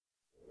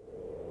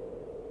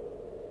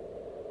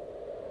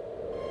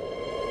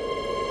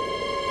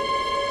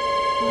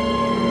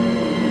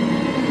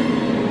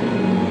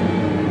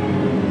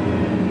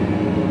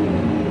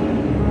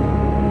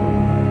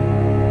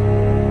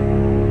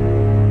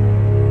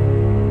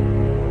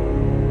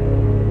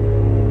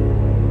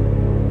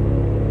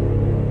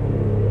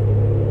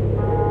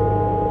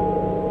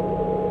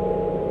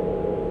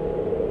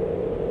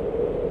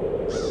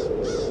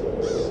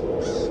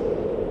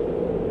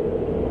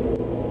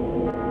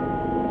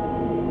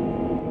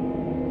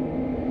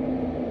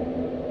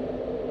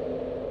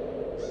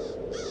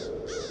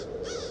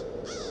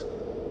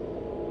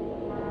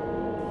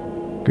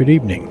Good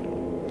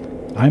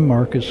evening. I'm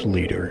Marcus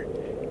Leader,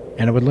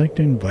 and I would like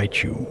to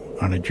invite you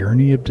on a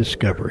journey of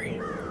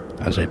discovery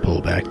as I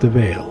pull back the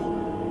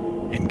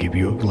veil and give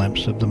you a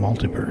glimpse of the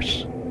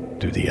multiverse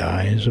through the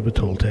eyes of a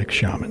Toltec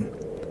shaman.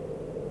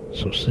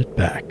 So sit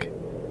back,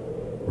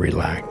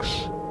 relax,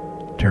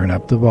 turn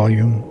up the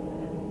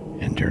volume,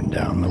 and turn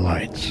down the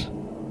lights.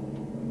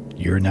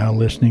 You're now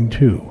listening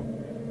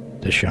to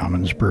The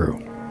Shaman's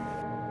Brew.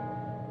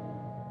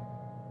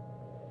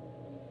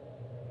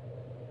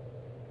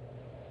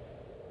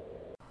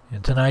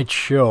 In tonight's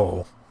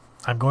show,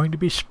 I'm going to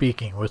be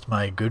speaking with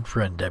my good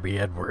friend Debbie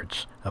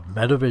Edwards of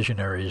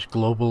MetaVisionaries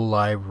Global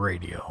Live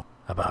Radio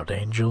about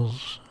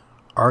angels,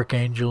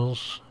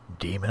 archangels,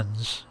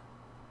 demons,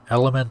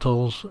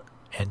 elementals,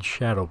 and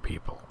shadow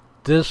people.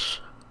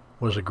 This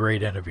was a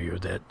great interview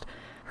that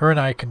her and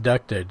I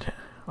conducted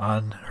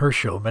on her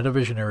show,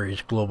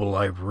 MetaVisionaries Global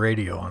Live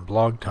Radio on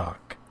Blog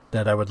Talk,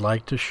 that I would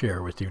like to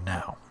share with you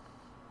now.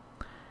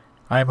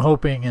 I'm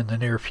hoping in the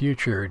near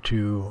future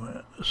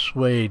to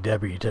sway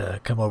Debbie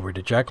to come over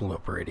to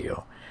Jackalope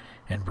Radio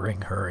and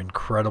bring her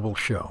incredible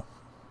show.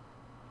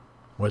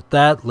 With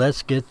that,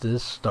 let's get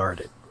this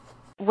started.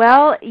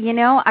 Well,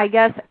 I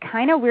guess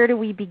kind of where do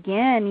we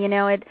begin?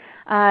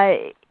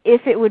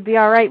 If it would be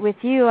all right with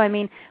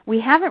you, we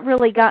haven't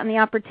really gotten the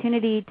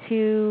opportunity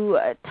to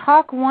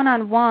talk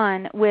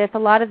one-on-one with a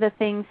lot of the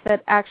things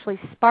that actually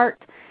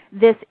sparked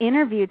this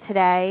interview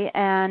today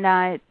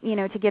and,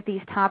 to get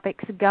these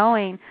topics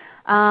going.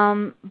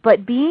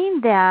 But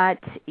being that,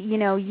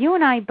 you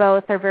and I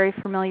both are very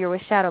familiar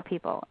with shadow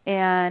people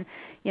and,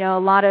 a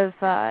lot of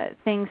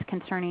things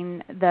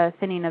concerning the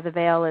thinning of the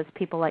veil as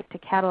people like to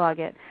catalog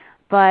it.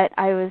 But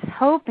I was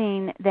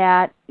hoping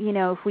that,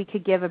 if we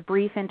could give a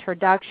brief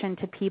introduction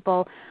to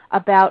people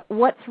about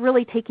what's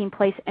really taking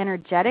place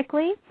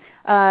energetically,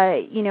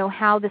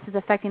 how this is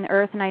affecting the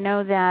Earth. And I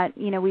know that,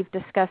 we've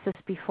discussed this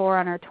before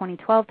on our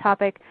 2012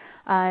 topic,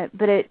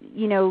 but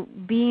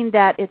being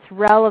that it's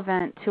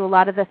relevant to a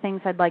lot of the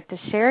things I'd like to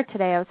share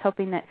today, I was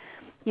hoping that,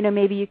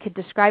 maybe you could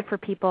describe for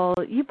people,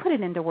 you put it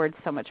into words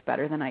so much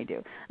better than I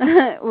do,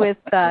 with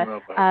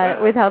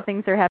how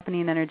things are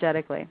happening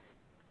energetically.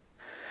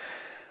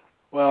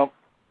 Well,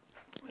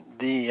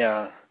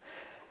 where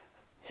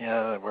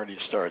do you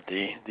start?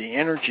 The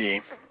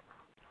energy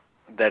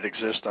that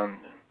exists on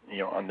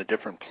the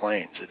different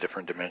planes, the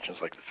different dimensions,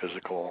 like the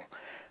physical,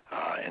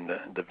 and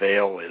the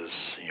veil is,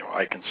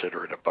 I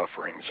consider it a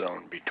buffering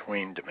zone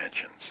between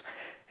dimensions.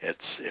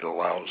 It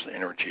allows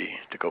energy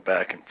to go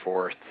back and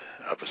forth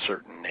of a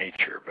certain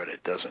nature, but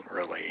it doesn't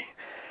really,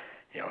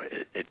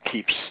 it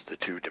keeps the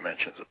two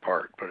dimensions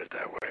apart, put it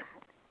that way.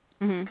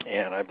 Mm-hmm.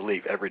 And I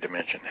believe every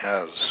dimension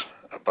has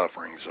a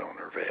buffering zone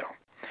or veil.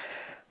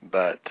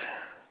 But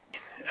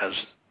as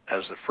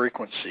the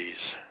frequencies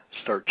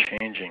start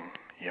changing,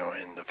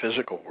 in the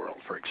physical world,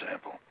 for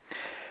example,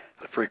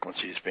 the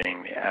frequencies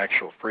being the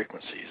actual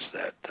frequencies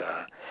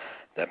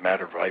that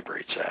matter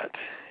vibrates at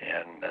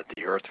and that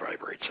the earth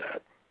vibrates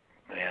at.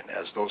 And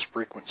as those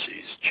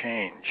frequencies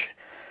change,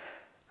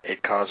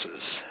 it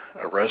causes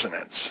a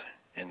resonance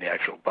in the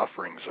actual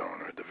buffering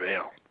zone or the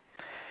veil.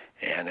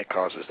 And it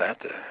causes that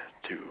to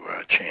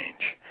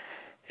change.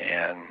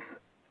 And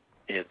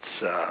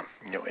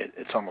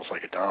it's almost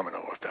like a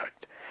domino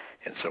effect.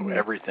 And so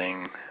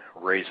everything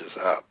raises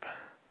up.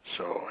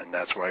 So, and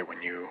that's why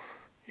when you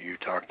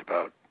talked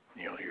about,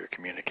 your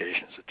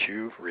communications that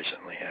you've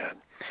recently had,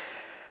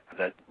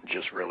 that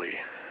just really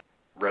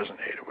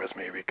resonated with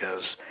me,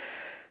 because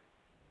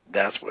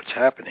that's what's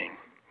happening,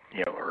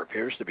 or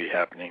appears to be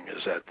happening,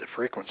 is that the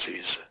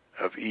frequencies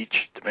of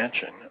each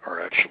dimension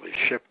are actually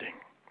shifting.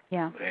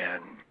 Yeah.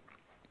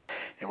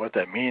 And what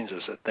that means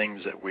is that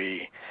things that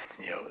we,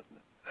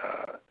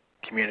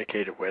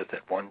 communicated with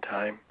at one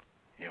time,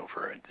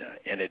 for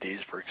entities,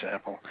 for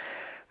example,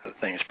 the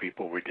things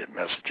people would get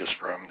messages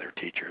from, their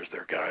teachers,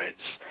 their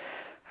guides,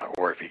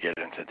 or if you get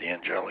into the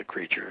angelic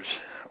creatures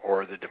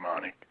or the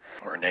demonic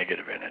or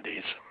negative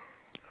entities,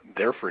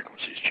 their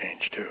frequencies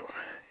change too.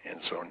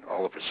 And so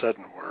all of a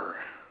sudden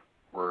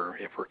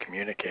if we're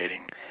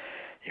communicating,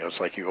 it's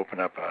like you open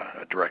up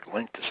a direct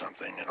link to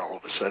something, and all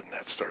of a sudden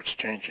that starts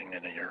changing,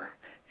 and then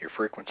your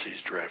frequencies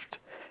drift,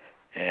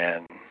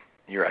 and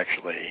you're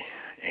actually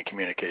in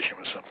communication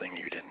with something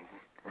you didn't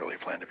really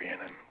plan to be in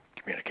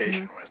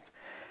communication with.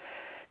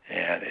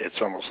 And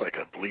it's almost like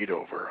a bleed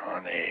over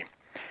on a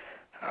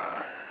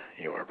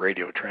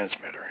radio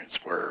transmitter. It's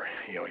where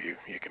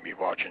you can be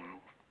watching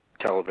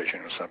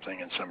television or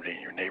something, and somebody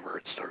in your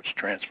neighborhood starts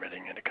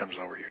transmitting, and it comes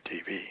over your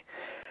TV.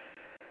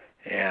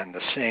 And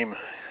the same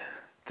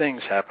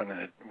things happen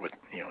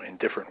in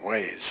different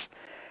ways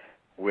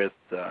with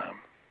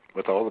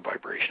all the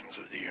vibrations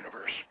of the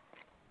universe.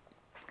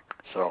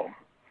 So,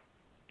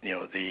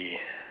 the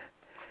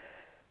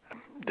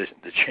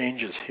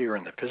changes here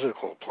in the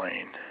physical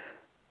plane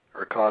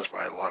are caused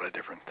by a lot of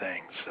different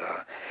things.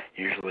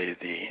 Usually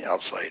the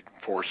outside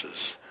forces,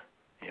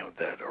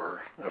 that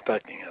are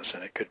affecting us,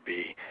 and it could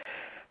be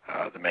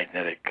the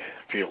magnetic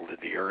field of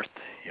the Earth,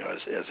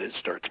 as it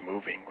starts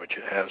moving, which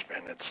it has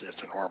been.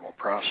 It's a normal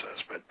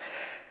process, but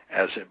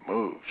as it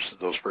moves,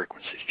 those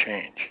frequencies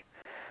change.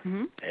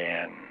 Mm-hmm.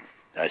 And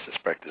I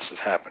suspect this has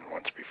happened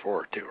once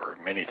before too, or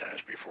many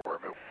times before,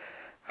 but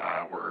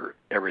where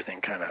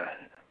everything kind of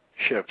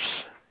shifts,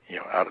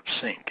 out of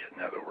sync.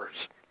 In other words,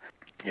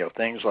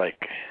 things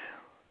like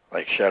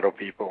shadow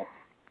people.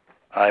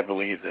 I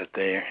believe that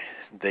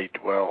they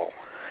dwell,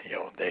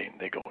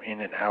 they go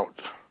in and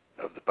out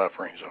of the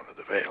buffering zone of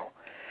the veil,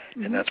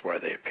 mm-hmm. and that's why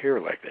they appear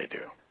like they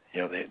do.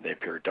 They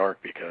appear dark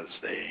because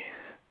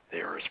they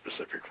are a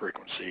specific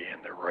frequency,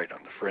 and they're right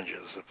on the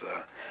fringes of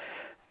the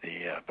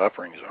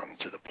buffering zone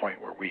to the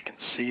point where we can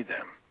see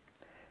them.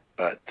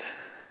 But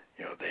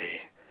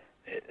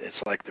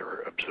it's like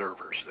they're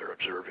observers. They're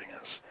observing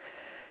us,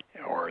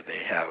 or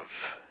they have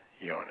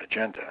an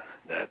agenda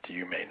that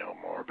you may know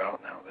more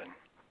about now than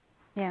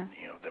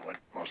than what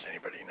most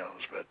anybody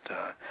knows. But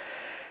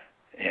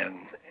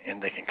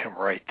and they can come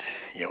right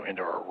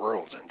into our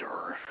worlds, into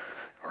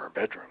our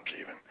bedrooms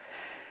even.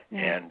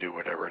 Yeah. And do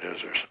whatever it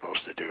is they're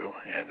supposed to do,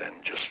 and then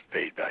just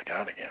fade back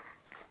out again.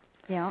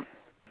 Yeah,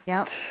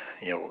 yeah.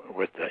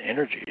 With the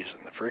energies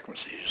and the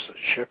frequencies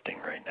shifting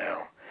right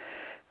now,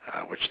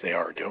 which they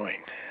are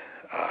doing,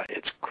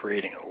 it's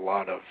creating a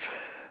lot of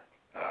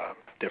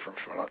different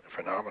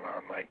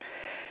phenomenon. Like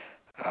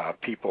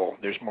people,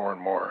 there's more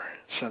and more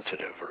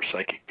sensitive or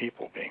psychic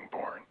people being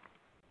born,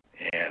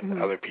 and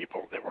mm-hmm. other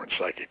people that weren't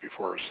psychic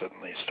before are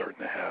suddenly starting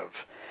to have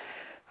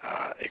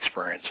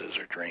experiences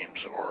or dreams,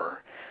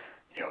 or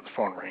the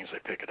phone rings, they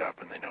pick it up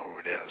and they know who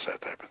it is,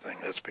 that type of thing.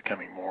 That's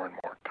becoming more and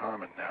more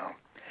common now.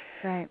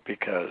 Right.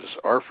 Because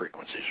our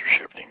frequencies are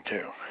shifting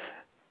too.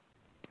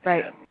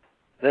 Right. And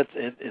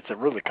it's a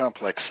really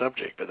complex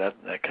subject, but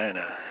that kind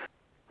of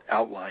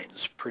outlines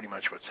pretty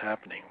much what's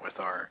happening with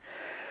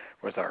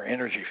our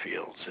energy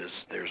fields. Is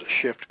there's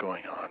a shift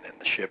going on, and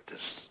the shift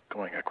is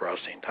going across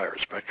the entire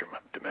spectrum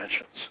of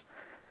dimensions.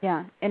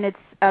 Yeah, and it's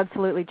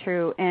absolutely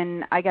true.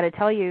 And I got to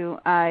tell you,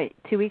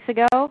 2 weeks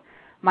ago,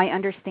 my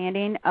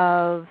understanding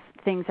of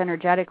things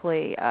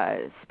energetically,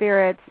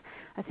 spirits,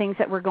 things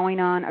that were going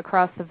on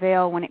across the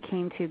veil when it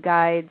came to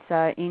guides,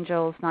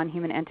 angels,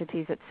 non-human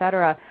entities,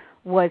 etc.,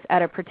 was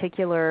at a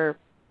particular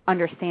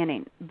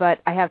understanding. But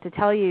I have to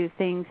tell you,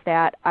 things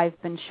that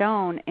I've been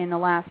shown in the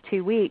last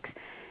 2 weeks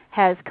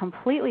has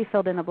completely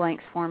filled in the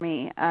blanks for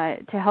me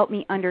to help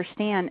me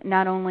understand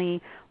not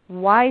only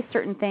why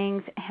certain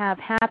things have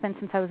happened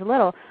since I was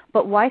little,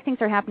 but why things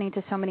are happening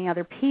to so many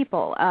other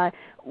people.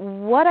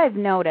 What I've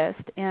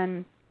noticed,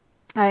 and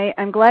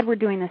I'm glad we're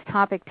doing this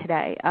topic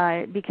today,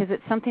 because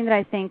it's something that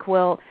I think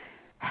will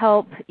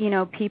help,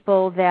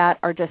 people that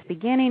are just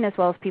beginning as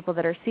well as people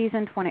that are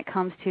seasoned when it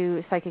comes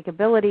to psychic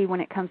ability, when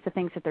it comes to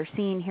things that they're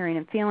seeing, hearing,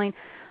 and feeling.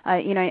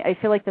 I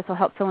feel like this will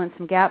help fill in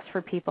some gaps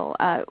for people.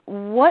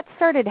 What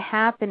started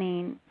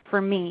happening for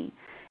me,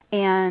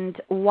 and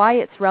why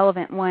it's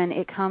relevant when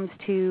it comes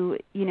to,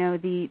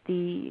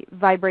 the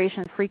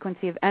vibration,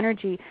 frequency of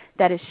energy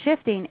that is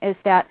shifting, is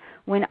that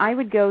when I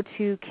would go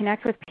to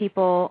connect with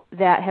people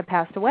that have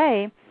passed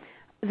away,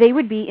 they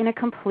would be in a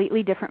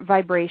completely different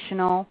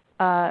vibrational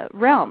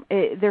realm.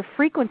 Their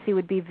frequency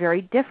would be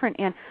very different.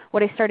 And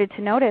what I started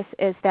to notice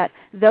is that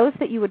those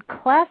that you would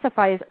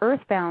classify as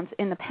earthbounds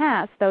in the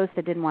past, those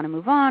that didn't want to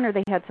move on, or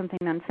they had something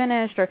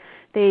unfinished, or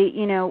they,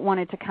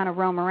 wanted to kind of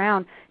roam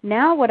around,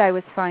 now what I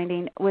was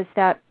finding was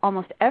that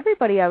almost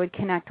everybody I would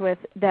connect with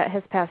that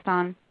has passed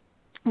on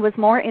was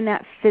more in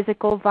that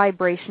physical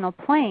vibrational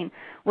plane,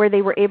 where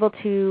they were able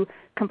to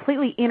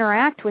completely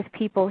interact with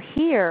people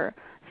here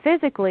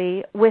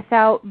physically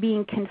without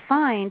being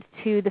confined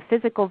to the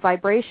physical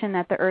vibration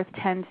that the earth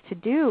tends to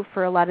do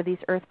for a lot of these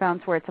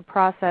earthbounds, where it's a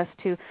process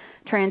to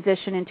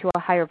transition into a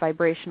higher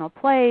vibrational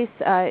place,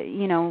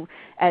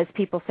 as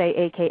people say,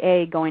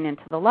 AKA going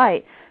into the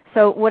light.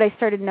 So what I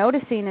started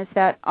noticing is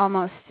that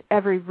almost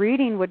every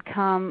reading would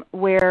come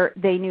where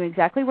they knew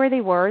exactly where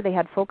they were, they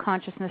had full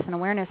consciousness and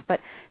awareness, but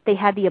they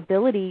had the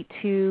ability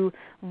to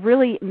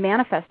really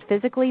manifest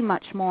physically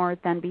much more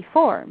than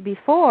before.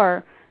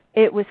 Before,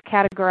 it was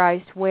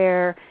categorized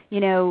where,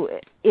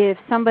 if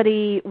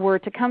somebody were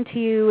to come to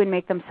you and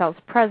make themselves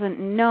present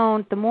and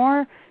known, the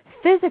more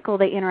physical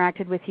they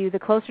interacted with you, the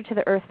closer to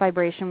the earth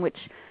vibration, which,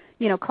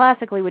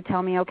 classically would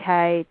tell me,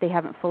 okay, they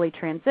haven't fully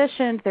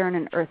transitioned, they're in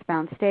an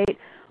earthbound state.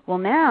 Well,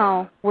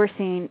 now we're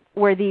seeing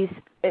where these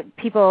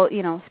people,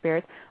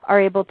 spirits, are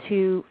able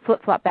to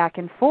flip-flop back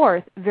and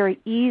forth very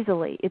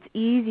easily. It's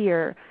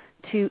easier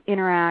to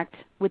interact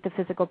with the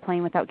physical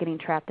plane without getting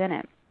trapped in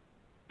it.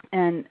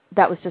 And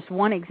that was just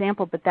one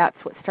example, but that's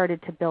what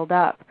started to build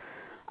up.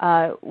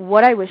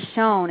 What I was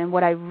shown and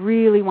what I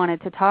really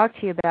wanted to talk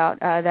to you about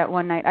that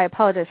one night, I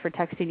apologize for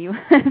texting you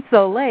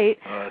so late,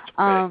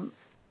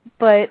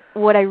 but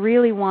what I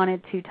really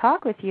wanted to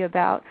talk with you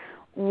about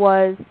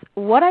was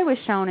what I was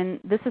shown, and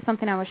this is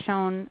something I was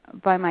shown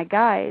by my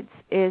guides,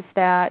 is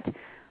that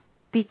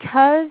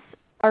because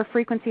our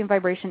frequency and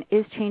vibration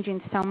is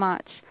changing so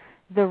much,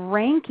 the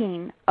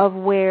ranking of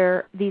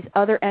where these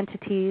other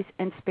entities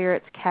and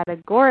spirits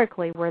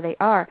categorically, where they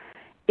are,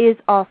 is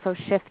also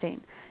shifting.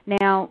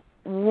 Now,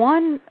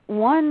 one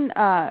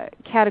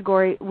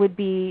category would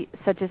be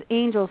such as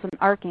angels and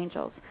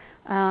archangels.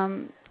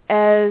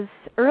 As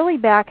early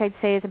back, I'd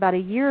say, as about a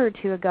year or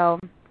two ago,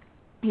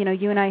 you know,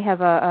 you and I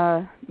have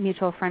a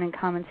mutual friend in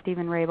common,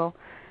 Stephen Rabel,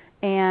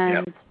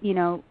 and Yep. you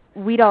know,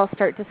 we'd all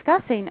start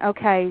discussing,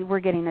 okay, we're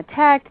getting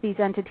attacked, these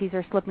entities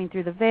are slipping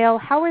through the veil.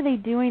 How are they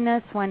doing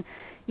this when,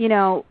 you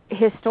know,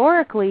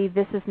 historically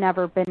this has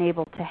never been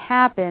able to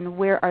happen?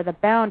 Where are the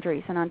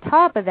boundaries? And on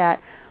top of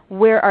that,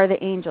 where are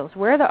the angels?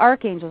 Where are the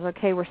archangels?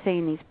 Okay, we're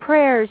saying these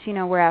prayers, you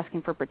know, we're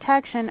asking for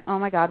protection. Oh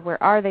my God,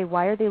 where are they?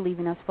 Why are they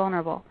leaving us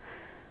vulnerable?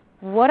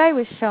 What I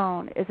was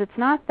shown is it's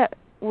not that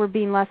we're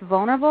being less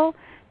vulnerable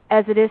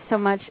as it is so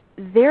much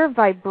they're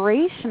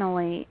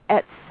vibrationally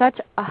at such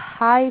a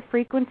high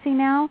frequency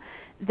now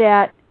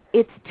that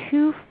it's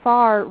too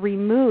far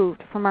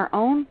removed from our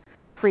own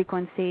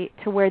frequency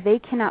to where they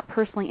cannot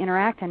personally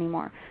interact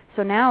anymore.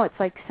 So now it's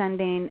like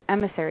sending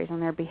emissaries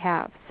on their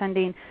behalf,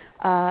 sending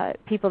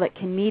people that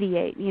can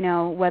mediate, you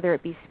know, whether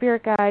it be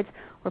spirit guides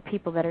or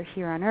people that are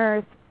here on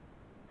Earth.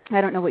 I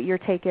don't know what your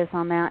take is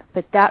on that,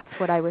 but that's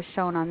what I was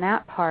shown on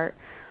that part.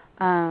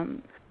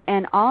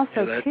 And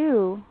also,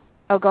 too...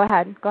 Oh, go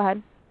ahead.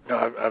 No,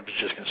 I was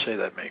just going to say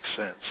that makes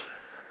sense.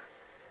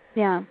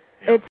 Yeah.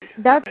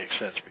 That makes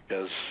sense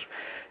because,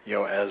 you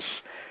know, as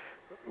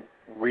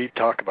we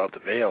talk about the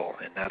veil,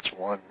 and that's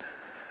one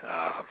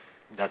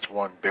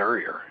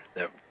barrier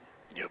that,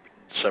 you know,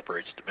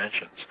 separates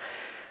dimensions.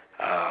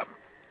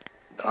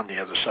 On the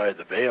other side of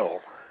the veil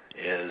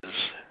is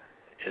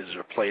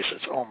a place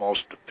that's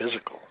almost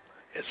physical.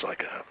 It's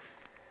like a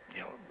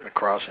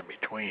cross in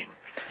between,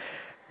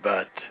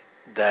 but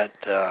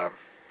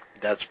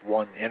that's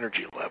one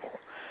energy level,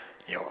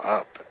 you know,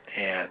 up,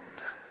 and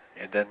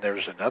then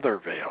there's another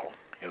veil.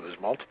 You know, there's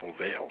multiple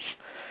veils,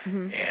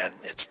 and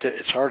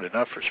it's hard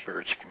enough for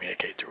spirits to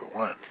communicate through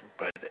one,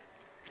 but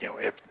you know,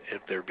 if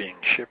they're being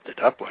shifted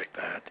up like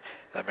that,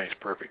 that makes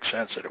perfect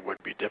sense that it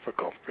would be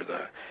difficult for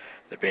the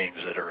beings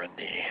that are in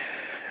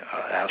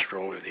the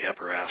astral or the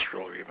upper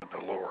astral or even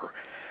the lower,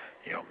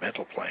 you know,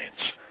 mental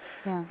planes.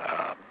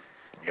 Yeah.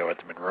 You know, at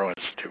the Monroe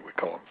Institute we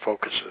call them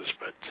focuses,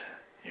 but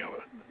you know,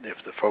 if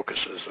the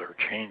focuses are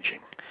changing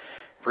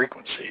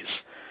frequencies,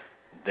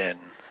 then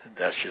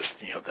that's just,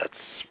 you know, that's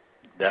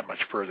that much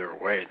further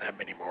away, that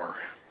many more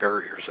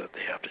barriers that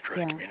they have to try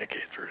to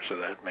communicate through. So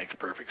that makes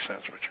perfect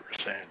sense what you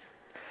were saying.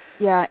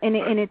 Yeah, and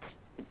it's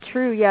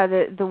true. Yeah,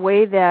 the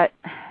way that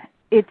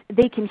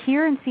they can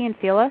hear and see and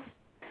feel us.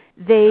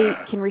 They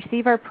can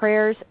receive our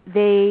prayers.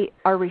 They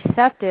are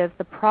receptive.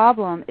 The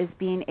problem is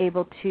being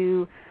able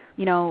to,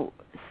 you know,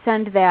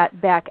 send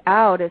that back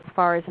out as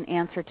far as an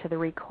answer to the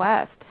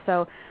request.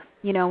 So,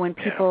 you know, when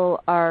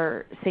people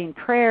are saying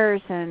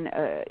prayers and,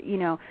 you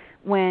know,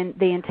 when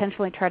they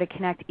intentionally try to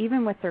connect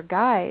even with their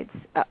guides,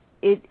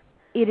 it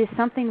is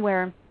something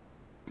where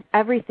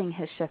everything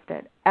has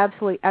shifted,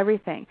 absolutely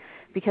everything,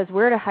 because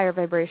we're at a higher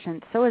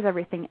vibration, so is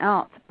everything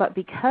else. But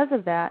because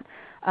of that,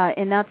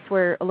 and that's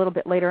where a little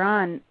bit later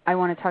on I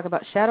want to talk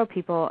about shadow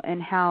people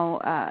and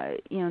how,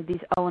 you know,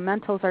 these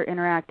elementals are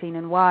interacting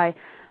and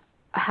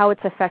how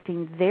it's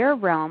affecting their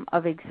realm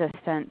of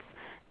existence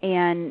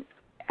and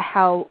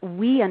how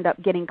we end up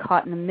getting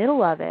caught in the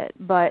middle of it.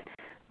 But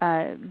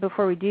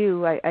before we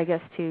do, I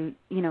guess to,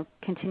 you know,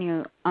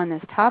 continue on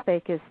this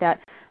topic is that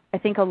I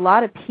think a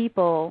lot of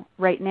people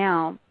right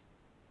now,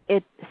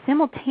 it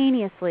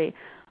simultaneously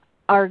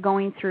are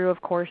going through, of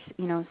course,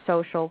 you know,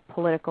 social,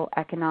 political,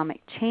 economic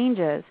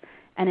changes,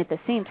 and at the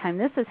same time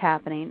this is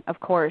happening, of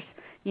course,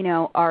 you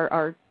know,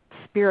 our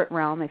spirit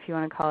realm, if you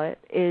want to call it,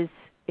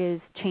 is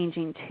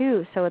changing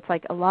too. So it's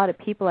like a lot of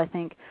people, I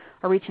think,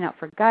 are reaching out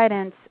for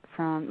guidance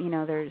from, you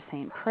know, they're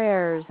saying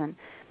prayers and,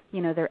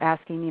 you know, they're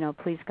asking, you know,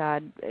 please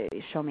God,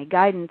 show me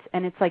guidance,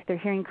 and it's like they're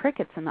hearing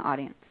crickets in the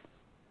audience.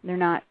 They're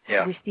not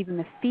receiving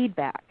the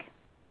feedback.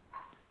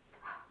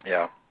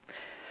 Yeah.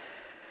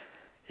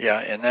 Yeah,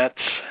 and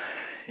that's,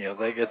 you know,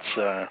 that gets,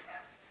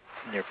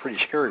 you know, pretty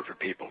scary for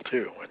people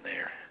too when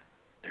they're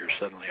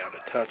suddenly out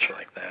of touch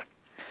like that.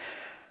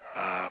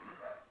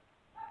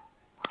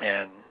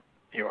 And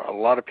you know, a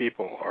lot of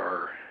people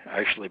are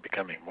actually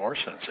becoming more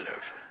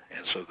sensitive,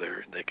 and so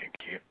they can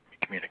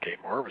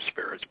communicate more with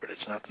spirits, but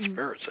it's not the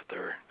spirits that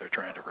they're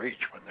trying to reach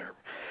when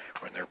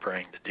they're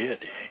praying to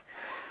deity.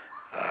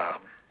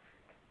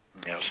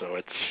 You know, so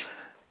it's,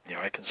 you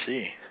know, I can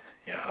see,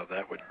 you know, how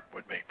that would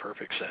make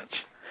perfect sense.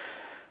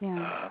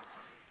 Yeah.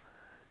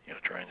 You know,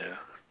 trying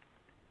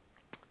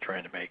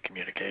to make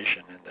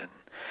communication, and then,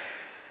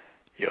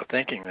 you know,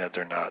 thinking that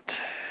they're not.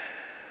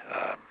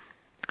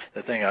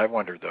 The thing I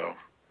wonder though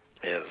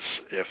is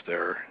if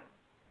they're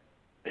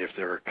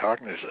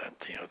cognizant,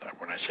 you know,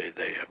 when I say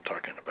they, I'm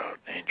talking about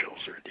angels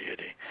or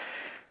deity,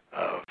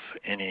 of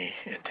any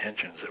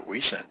intentions that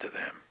we send to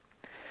them,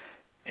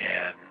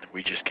 and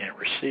we just can't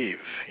receive,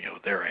 you know,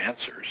 their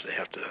answers. They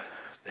have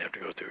to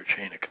go through a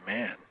chain of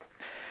command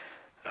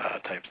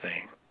type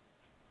thing.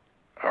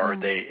 Are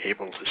they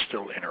able to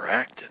still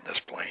interact in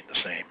this plane the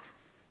same?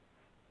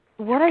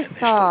 What I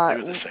saw,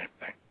 still do the same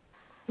thing?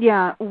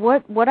 Yeah,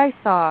 what I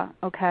saw,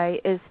 okay,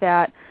 is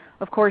that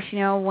of course,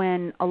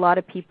 when a lot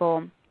of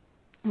people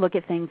look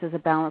at things as a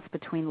balance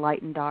between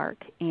light and dark,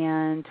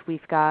 and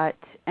we've got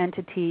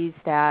entities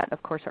that,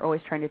 of course, are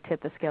always trying to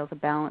tip the scales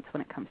of balance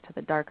when it comes to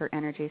the darker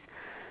energies.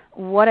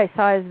 What I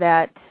saw is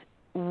that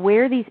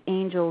where these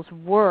angels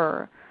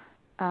were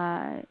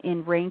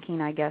in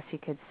ranking, I guess you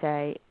could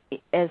say,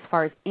 as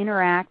far as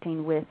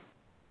interacting with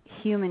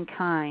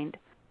humankind,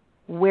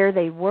 where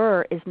they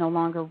were is no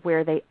longer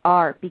where they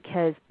are,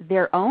 because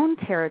their own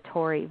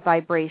territory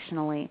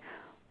vibrationally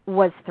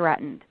was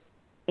threatened.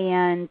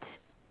 And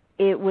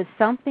it was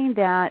something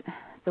that,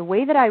 the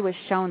way that I was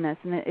shown this,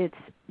 and it's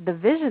the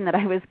vision that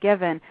I was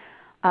given,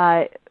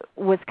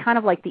 was kind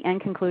of like the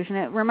end conclusion.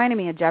 It reminded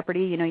me of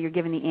Jeopardy. You're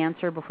given the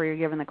answer before you're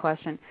given the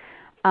question.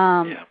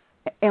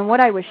 And what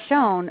I was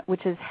shown,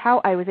 which is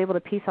how I was able to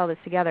piece all this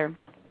together,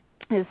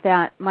 is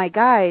that my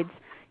guides,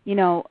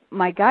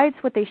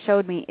 what they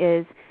showed me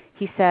is,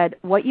 he said,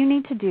 what you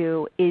need to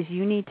do is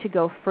you need to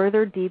go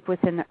further deep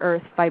within the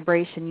earth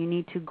vibration. You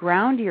need to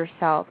ground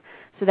yourself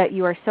so that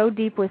you are so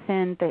deep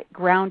within the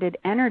grounded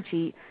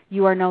energy,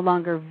 you are no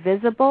longer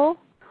visible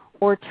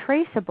or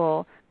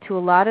traceable to a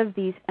lot of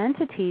these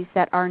entities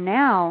that are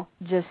now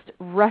just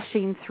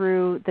rushing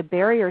through the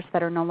barriers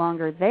that are no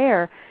longer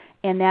there,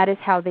 and that is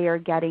how they are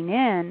getting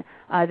in.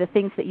 The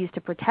things that used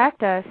to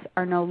protect us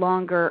are no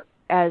longer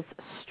as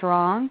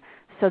strong,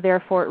 so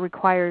therefore it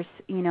requires,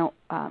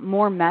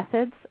 more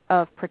methods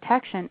of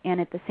protection.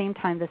 And at the same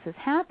time this is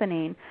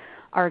happening,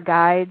 our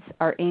guides,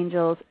 our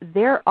angels,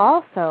 they're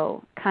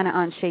also kind of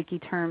on shaky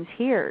terms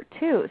here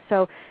too.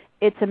 So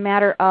it's a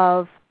matter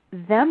of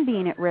them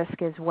being at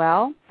risk as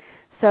well.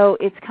 So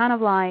it's kind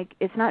of like,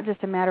 it's not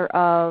just a matter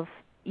of,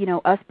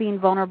 us being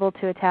vulnerable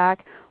to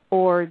attack,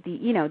 or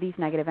these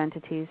negative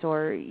entities,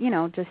 or,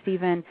 just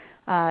even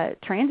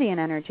transient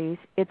energies.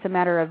 It's a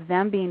matter of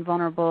them being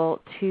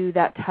vulnerable to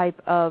that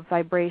type of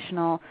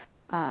vibrational,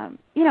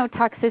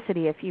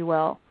 toxicity, if you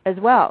will, as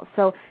well.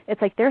 So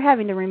it's like they're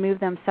having to remove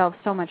themselves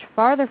so much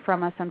farther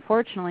from us,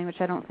 unfortunately, which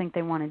I don't think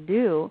they want to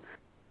do,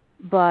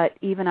 but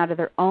even out of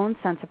their own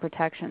sense of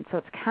protection. So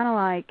it's kind of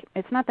like,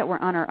 it's not that we're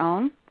on our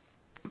own,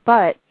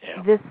 but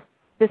this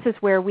is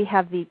where we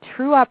have the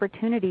true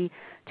opportunity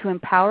to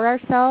empower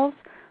ourselves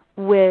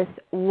with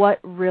what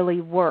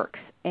really works.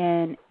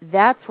 And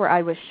that's where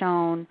I was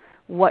shown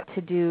what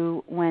to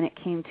do when it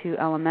came to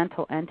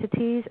elemental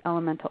entities,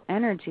 elemental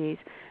energies,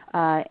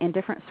 and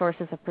different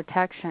sources of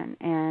protection,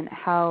 and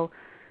how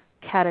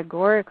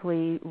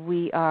categorically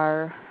we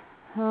are,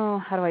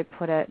 how do I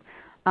put it,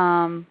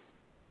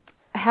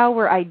 how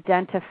we're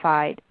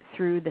identified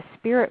through the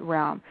spirit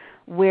realm,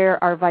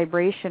 where our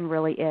vibration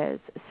really is.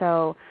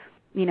 So,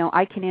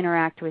 I can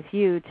interact with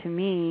you. To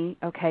me,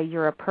 okay,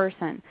 you're a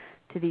person.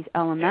 To these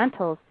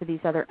elementals, to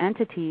these other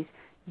entities,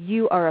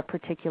 you are a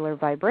particular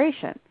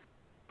vibration.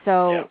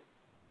 So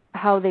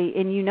how they,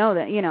 and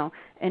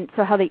and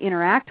so how they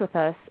interact with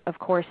us, of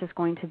course, is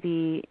going to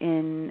be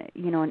in,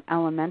 an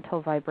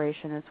elemental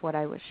vibration, is what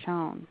I was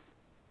shown.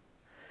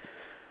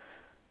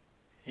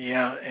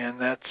 Yeah,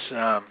 and that's,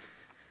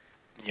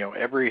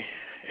 every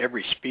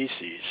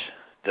species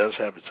does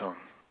have its own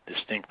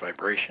distinct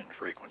vibration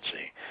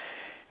frequency,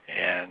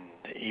 and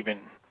even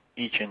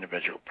each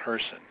individual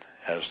person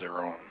has their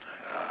own,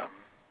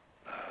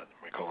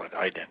 we call it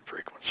ident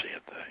frequency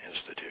at the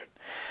Institute.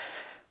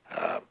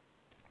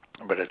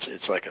 But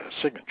it's like a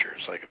signature,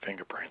 it's like a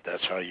fingerprint.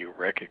 That's how you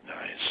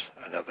recognize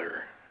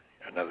another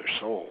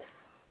soul,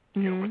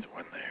 when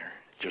they're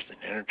just in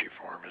energy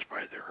form, is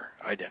by their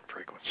ident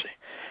frequency.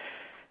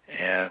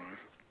 And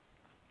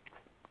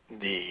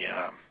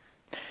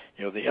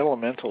the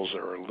elementals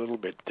are a little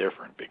bit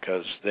different,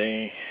 because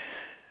they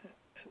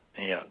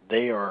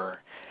are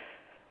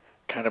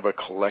kind of a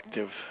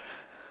collective,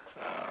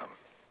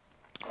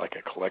 like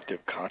a collective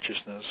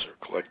consciousness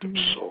or collective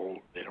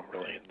soul. They're not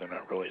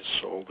really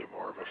a soul, they're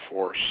more of a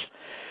force.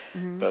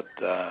 But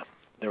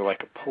they're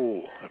like a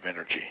pool of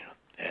energy,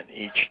 and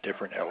each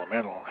different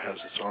elemental has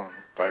its own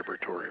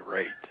vibratory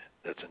rate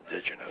that's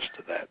indigenous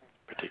to that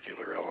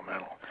particular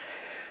elemental.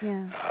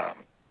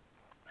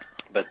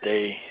 But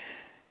they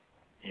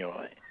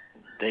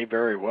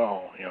very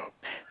well,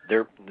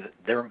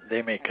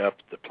 they make up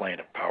the plane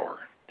of power.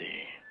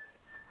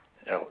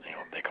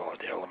 They call it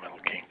the elemental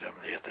kingdom.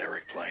 The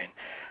etheric plane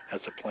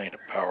has a plane of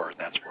power, and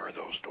that's where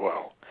those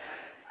dwell.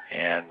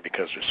 And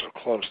because they're so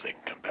close, they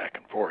can come back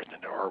and forth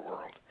into our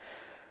world.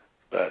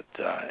 But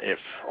if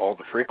all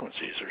the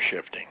frequencies are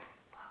shifting,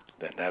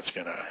 then that's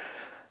gonna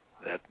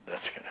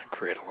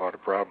create a lot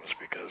of problems,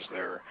 because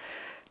they're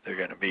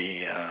going to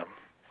be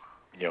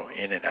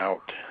in and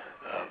out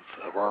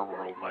of our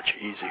world much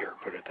easier,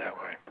 put it that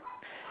way.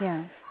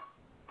 Yeah.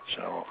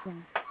 So.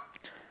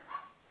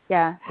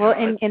 Yeah. Well,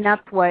 and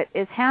that's what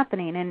is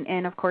happening.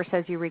 And of course,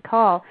 as you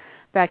recall,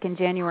 back in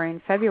January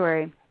and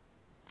February,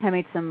 I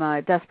made some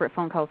desperate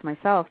phone calls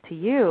myself to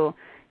you,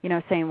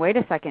 saying, wait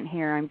a second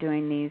here, I'm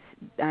doing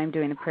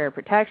the prayer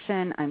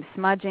protection, I'm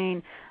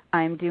smudging,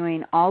 I'm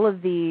doing all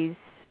of these,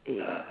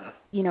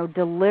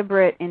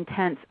 deliberate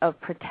intents of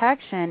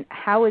protection,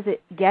 how is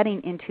it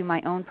getting into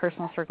my own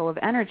personal circle of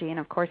energy? And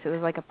of course, it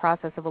was like a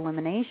process of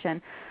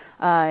elimination.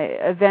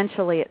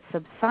 Eventually, it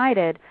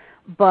subsided,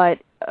 but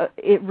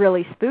it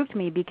really spooked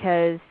me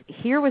because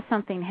here was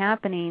something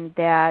happening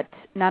that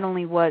not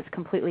only was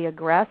completely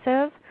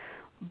aggressive,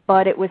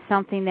 but it was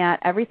something that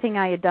everything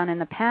I had done in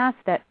the past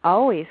that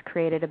always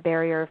created a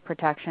barrier of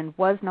protection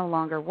was no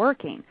longer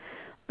working.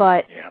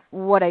 But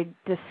what I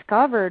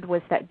discovered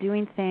was that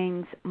doing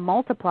things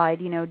multiplied,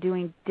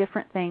 doing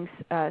different things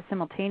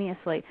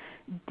simultaneously,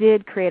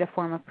 did create a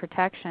form of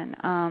protection.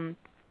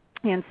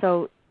 And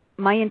so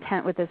my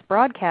intent with this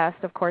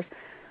broadcast, of course,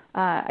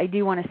 I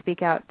do want to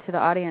speak out to the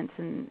audience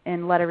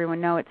and let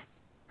everyone know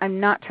I'm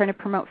not trying to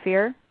promote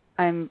fear.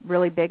 I'm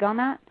really big on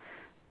that.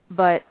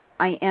 But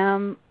I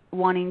am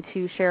wanting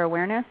to share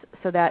awareness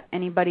so that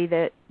anybody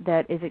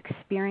that is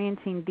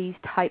experiencing these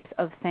types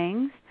of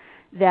things,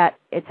 that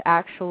it's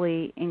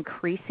actually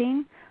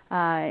increasing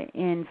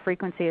in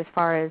frequency as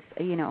far as,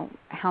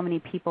 how many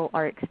people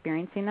are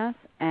experiencing this.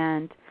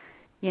 And,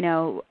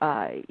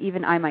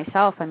 even I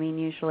myself,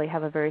 usually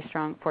have a very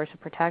strong force of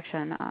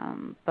protection,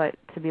 but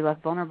to be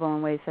left vulnerable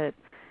in ways that,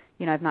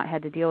 I've not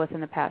had to deal with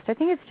in the past. I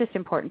think it's just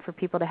important for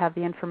people to have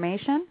the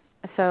information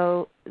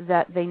so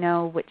that they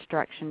know which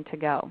direction to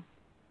go.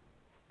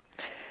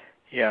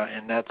 Yeah,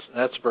 and that's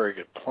a very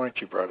good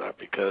point you brought up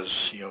because,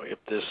 if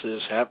this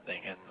is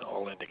happening, and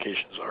all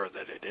indications are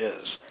that it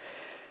is,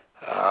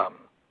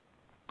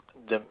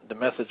 the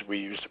methods we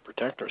use to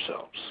protect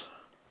ourselves,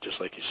 just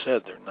like you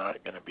said, they're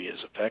not going to be as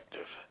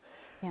effective.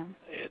 Yeah.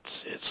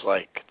 It's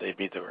like they've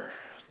either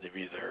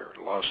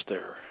lost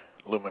their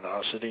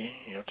luminosity,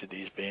 to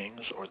these beings,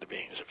 or the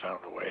beings have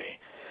found a way,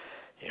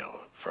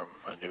 from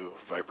a new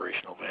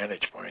vibrational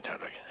vantage point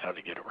how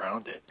to get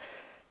around it.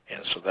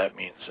 And so that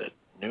means that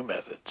new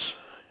methods,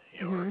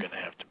 are going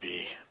to have to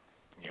be,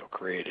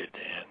 created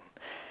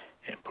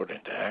and put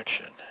into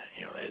action.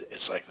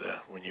 It's like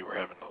when you were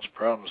having those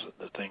problems,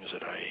 the things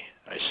that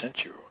I sent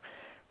you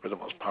were the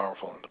most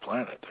powerful on the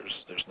planet.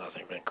 There's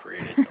nothing been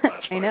created in the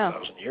last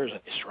 5,000 years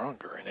any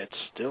stronger, and it's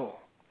still,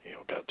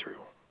 got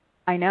through.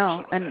 I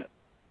know, and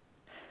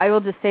I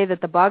will just say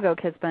that the Bog Oak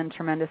has been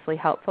tremendously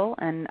helpful,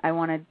 and I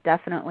want to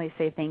definitely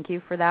say thank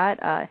you for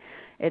that.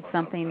 It's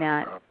something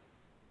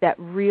that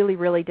really,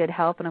 really did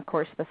help, and of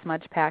course the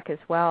Smudge Pack as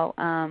well.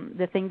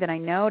 The thing that I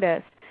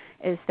noticed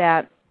is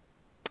that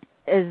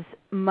as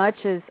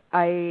much as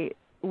I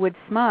would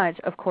smudge,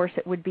 of course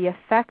it would be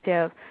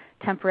effective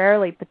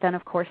temporarily, but then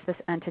of course this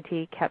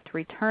entity kept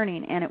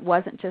returning, and it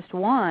wasn't just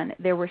one,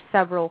 there were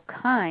several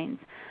kinds.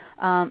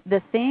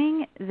 The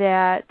thing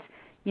that,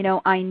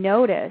 I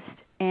noticed,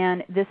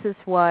 and this is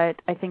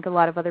what I think a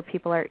lot of other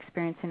people are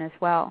experiencing as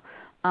well,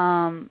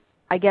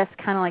 I guess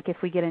kind of like if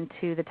we get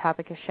into the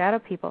topic of shadow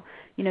people,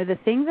 the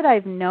thing that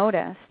I've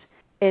noticed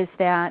is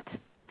that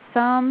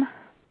some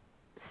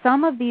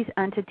of these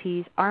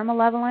entities are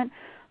malevolent,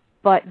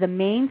 but the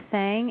main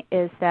thing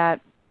is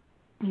that,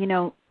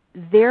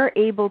 they're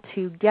able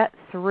to get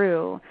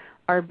through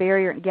our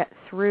barrier and get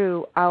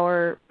through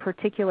our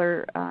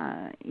particular,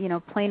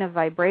 plane of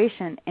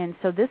vibration. And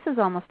so this is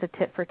almost a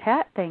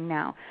tit-for-tat thing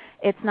now.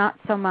 It's not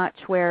so much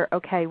where,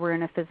 okay, we're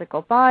in a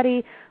physical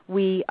body.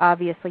 We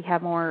obviously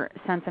have more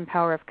sense and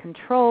power of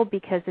control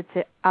because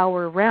it's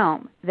our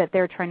realm that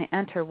they're trying to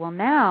enter. Well,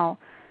 now,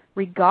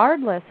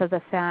 regardless of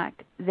the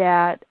fact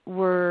that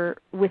we're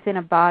within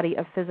a body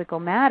of physical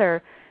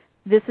matter,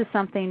 this is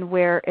something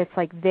where it's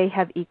like they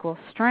have equal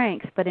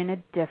strength, but in a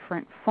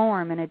different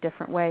form, in a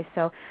different way.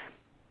 So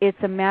it's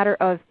a matter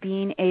of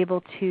being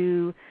able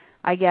to,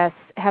 I guess,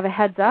 have a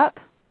heads up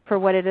for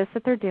what it is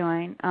that they're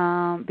doing,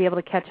 be able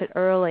to catch it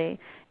early.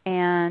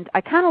 And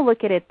I kind of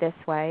look at it this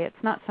way.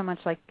 It's not so much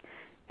like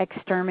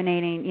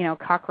exterminating,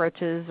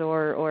 cockroaches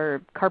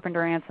or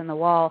carpenter ants in the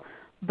wall,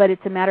 but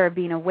it's a matter of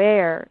being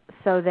aware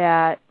so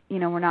that,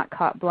 we're not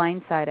caught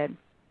blindsided,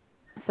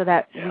 so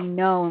that we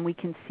know and we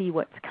can see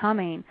what's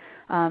coming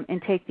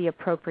and take the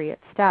appropriate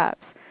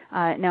steps.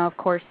 Now, of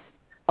course,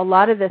 a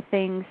lot of the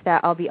things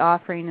that I'll be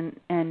offering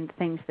and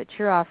things that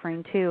you're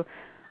offering too,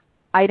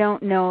 I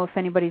don't know if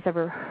anybody's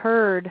ever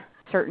heard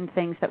certain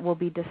things that we'll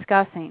be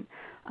discussing.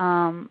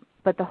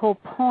 But the whole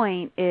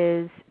point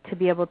is to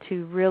be able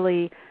to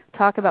really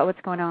talk about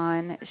what's going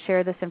on,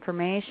 share this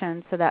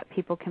information so that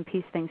people can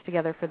piece things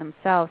together for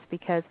themselves.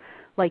 Because,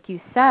 like you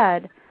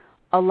said,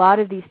 a lot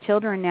of these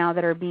children now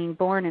that are being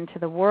born into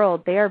the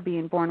world, they are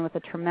being born with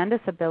a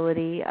tremendous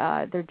ability.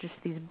 They're just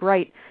these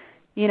bright,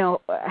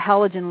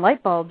 halogen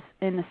light bulbs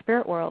in the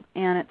spirit world.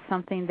 And it's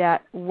something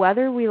that,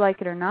 whether we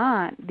like it or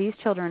not, these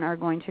children are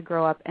going to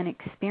grow up and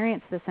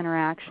experience this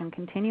interaction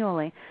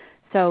continually.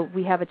 So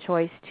we have a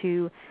choice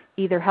to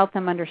either help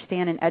them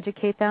understand and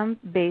educate them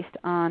based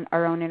on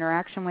our own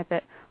interaction with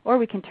it, or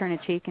we can turn a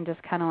cheek and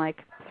just kind of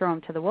like throw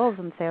them to the wolves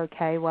and say,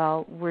 okay,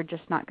 well, we're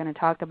just not going to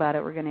talk about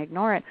it. We're going to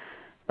ignore it.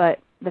 But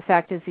the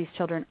fact is these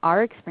children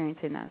are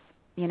experiencing this,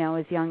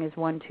 as young as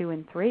 1, 2,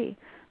 and 3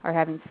 are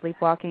having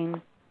sleepwalking,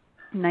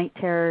 night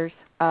terrors,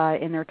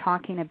 and they're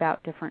talking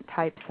about different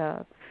types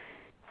of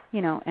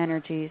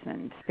energies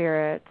and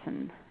spirits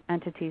and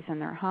entities in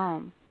their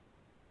home.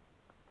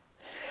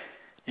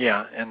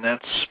 Yeah, and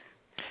that's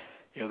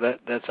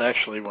that's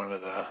actually one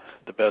of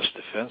the best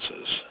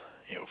defenses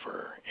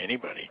for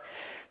anybody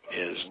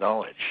is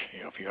knowledge.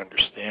 If you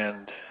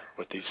understand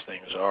what these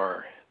things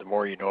are, the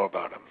more you know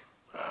about them,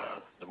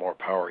 the more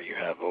power you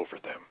have over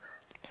them.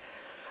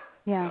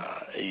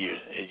 Yeah.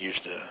 It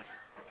used to,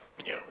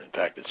 in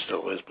fact, it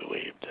still is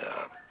believed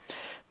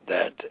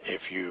that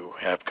if you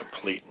have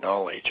complete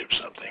knowledge of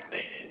something,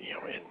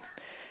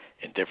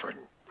 in different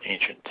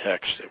ancient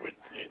texts, they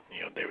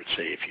would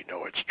say if you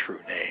know its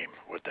true name,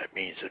 what that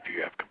means. If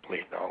you have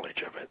complete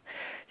knowledge of it,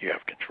 you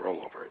have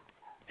control over it,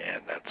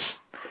 and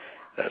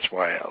that's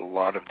why a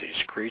lot of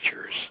these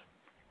creatures,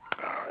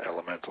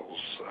 elementals,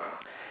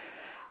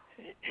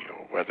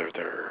 whether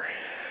they're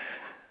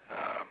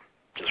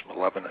just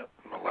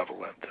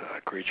malevolent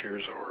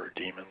creatures or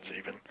demons,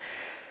 even,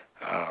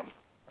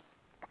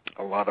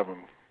 a lot of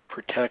them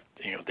protect.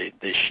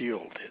 They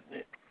shield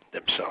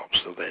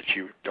themselves so that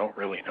you don't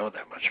really know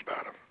that much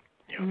about them.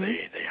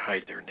 They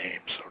hide their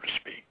names, so to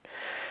speak,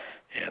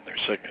 and their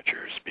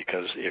signatures,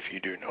 because if you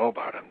do know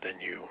about them, then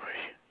you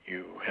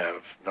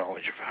have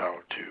knowledge of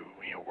how to,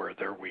 where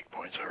their weak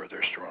points are,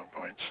 their strong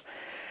points.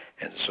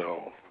 And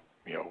so,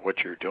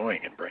 what you're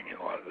doing in bringing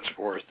a lot of this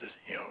forth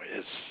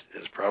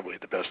is probably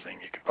the best thing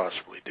you could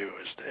possibly do,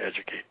 is to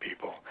educate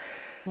people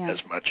as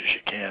much as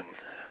you can,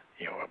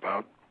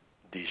 about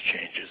these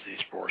changes,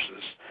 these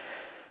forces.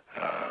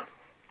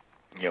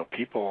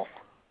 People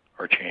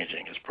are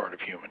changing as part of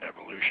human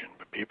evolution,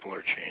 but people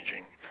are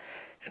changing,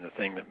 and the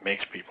thing that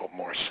makes people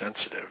more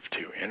sensitive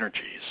to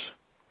energies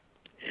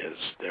is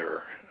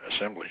their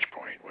assemblage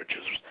point, which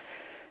is,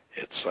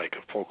 it's like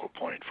a focal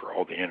point for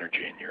all the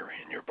energy in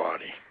your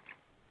body.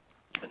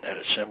 And that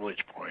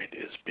assemblage point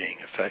is being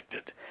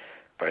affected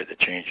by the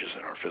changes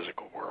in our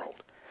physical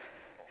world.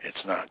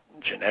 It's not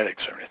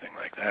genetics or anything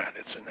like that.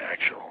 It's an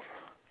actual,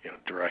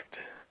 direct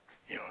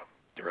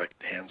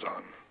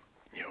hands-on,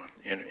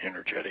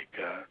 energetic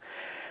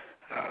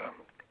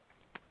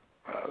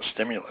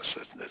stimulus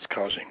that's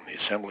causing the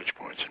assemblage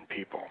points in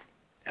people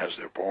as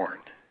they're born.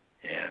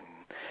 And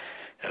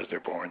as they're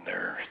born,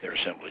 their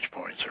assemblage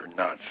points are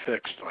not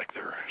fixed like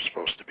they're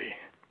supposed to be.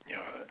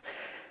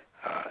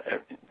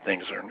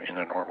 Things are in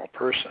a normal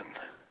person,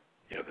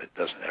 that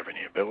doesn't have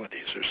any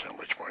abilities, their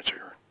assemblage points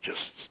are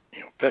just,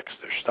 fixed.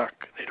 They're stuck.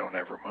 They don't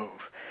ever move.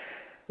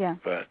 Yeah.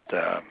 But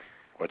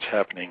what's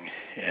happening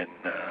in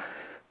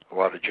a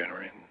lot of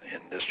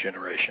in this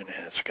generation,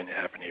 and it's going to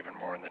happen even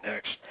more in the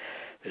next,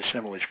 the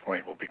assemblage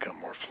point will become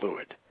more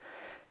fluid,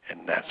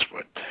 and that's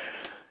what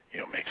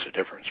makes a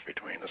difference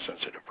between a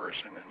sensitive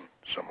person and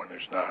someone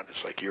who's not.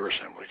 It's like your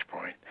assemblage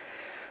point.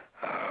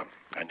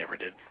 I never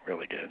did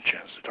really get a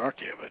chance to talk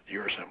to you, but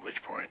your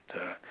assemblage point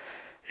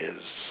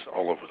is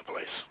all over the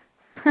place.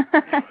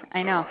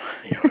 I know.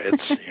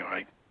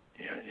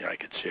 I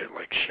could see it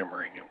like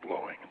shimmering and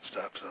glowing and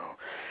stuff. So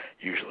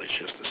usually it's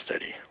just a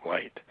steady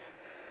light,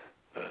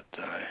 but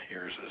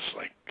yours is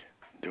like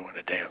doing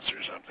a dance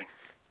or something.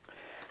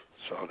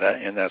 So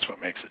that's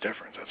what makes a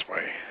difference. That's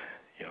why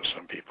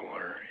some people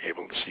are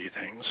able to see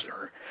things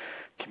or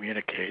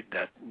communicate.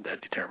 That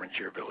determines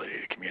your ability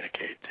to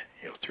communicate,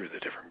 through the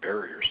different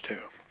barriers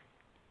too.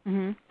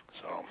 Mhm.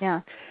 So.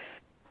 Yeah.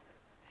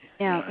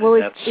 Well,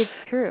 it's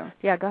true.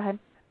 Yeah. Go ahead.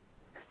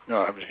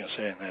 No, I was going to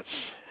say, and that's,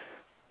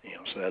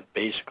 so that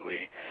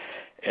basically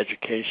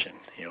education,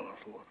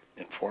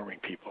 informing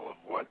people of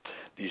what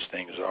these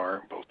things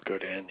are, both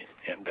good and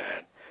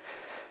bad,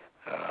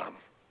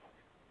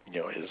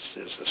 is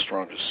the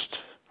strongest,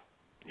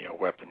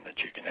 weapon that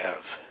you can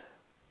have,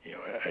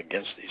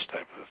 against these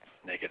type of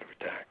negative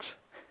attacks.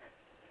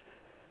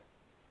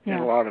 Yeah.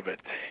 And a lot of it,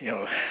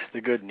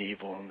 the good and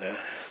evil and the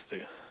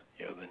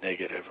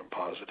negative and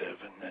positive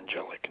and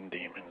angelic and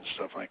demon and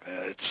stuff like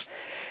that.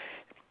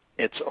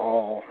 It's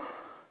all,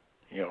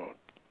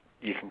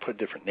 you can put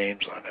different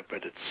names on it,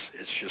 but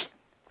it's just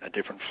a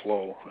different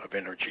flow of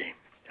energy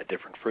at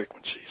different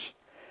frequencies.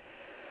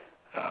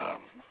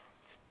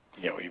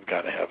 You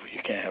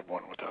can't have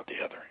one without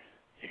the other.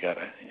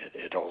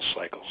 It all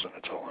cycles and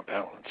it's all in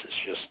balance. It's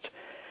just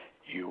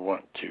you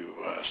want to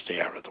stay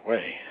out of the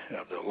way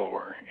of the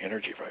lower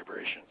energy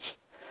vibrations,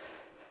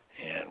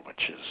 and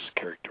which is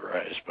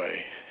characterized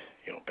by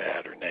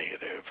bad or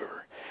negative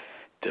or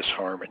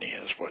disharmony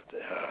is what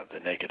the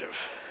negative,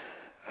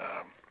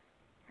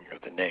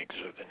 the negs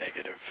or the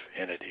negative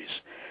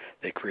entities,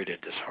 they create a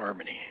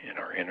disharmony in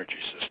our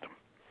energy system,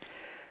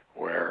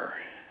 where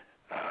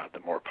the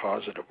more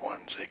positive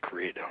ones, they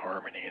create a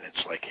harmony, and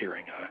it's like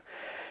hearing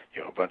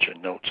a bunch of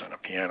notes on a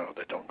piano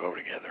that don't go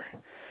together,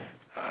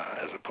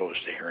 as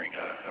opposed to hearing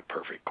a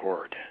perfect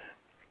chord,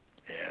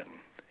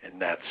 and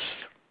that's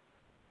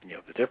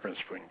the difference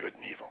between good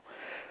and evil.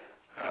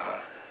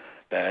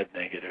 Bad,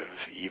 negative,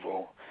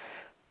 evil,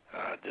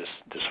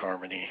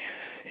 disharmony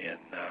in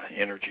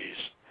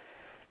energies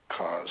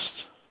cause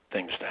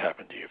things to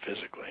happen to you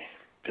physically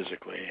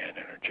and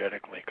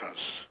energetically,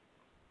 cause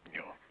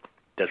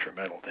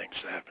detrimental things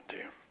to happen to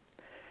you.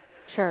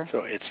 Sure.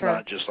 So it's sure.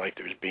 not just like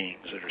there's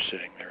beings that are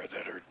sitting there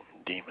that are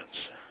demons.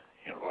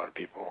 You know, a lot of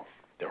people,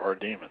 there are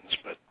demons,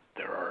 but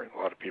there are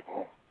a lot of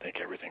people think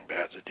everything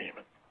bad's a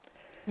demon.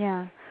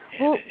 Yeah.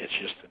 And well, it's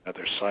just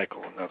another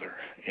cycle, another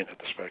end of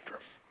the spectrum.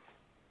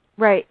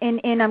 Right,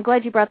 and I'm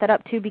glad you brought that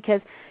up too,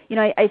 because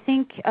I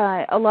think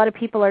a lot of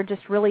people are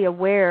just really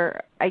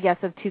aware, I guess,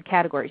 of two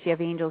categories. You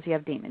have angels, you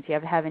have demons, you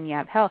have heaven, you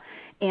have hell,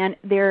 and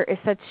there is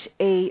such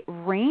a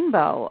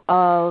rainbow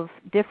of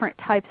different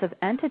types of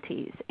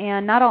entities,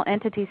 and not all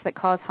entities that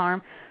cause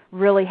harm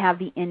really have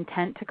the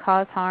intent to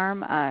cause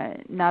harm.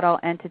 Not all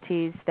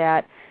entities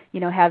that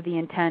have the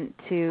intent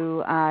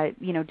to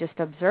just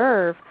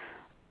observe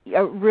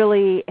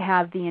really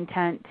have the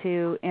intent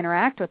to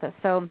interact with us.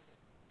 So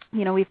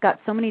we've got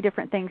so many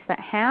different things that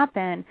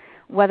happen,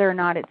 whether or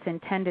not it's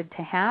intended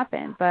to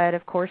happen. But,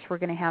 of course, we're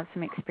going to have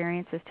some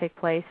experiences take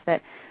place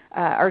that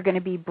are going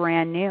to be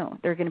brand new.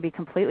 They're going to be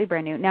completely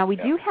brand new. Now, we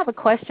do have a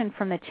question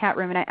from the chat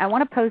room, and I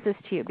want to pose this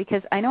to you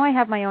because I know I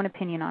have my own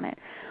opinion on it.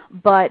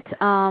 But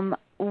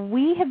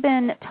we have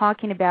been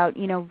talking about,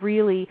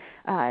 really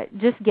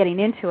just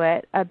getting into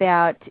it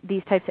about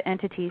these types of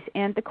entities.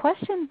 And the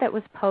question that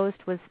was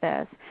posed was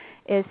this,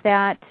 is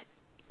that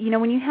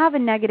when you have a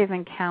negative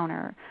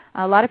encounter,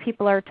 a lot of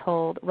people are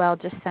told, well,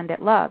 just send it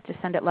love, just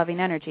send it loving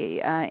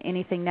energy.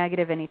 Anything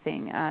negative,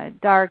 anything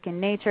dark in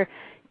nature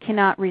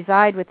cannot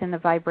reside within the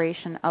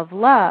vibration of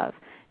love.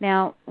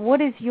 Now,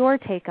 what is your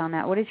take on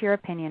that? What is your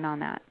opinion on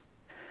that?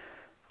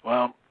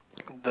 Well,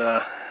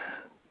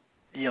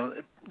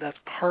 that's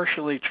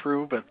partially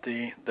true, but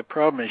the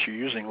problem is you're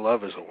using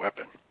love as a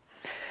weapon.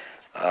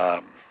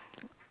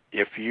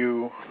 If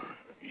you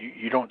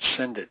don't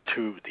send it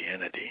to the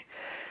entity.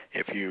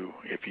 If you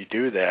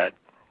do that,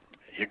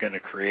 you're going to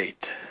create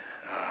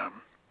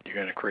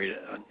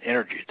an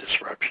energy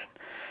disruption.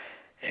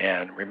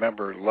 And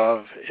remember,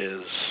 love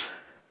is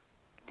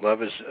a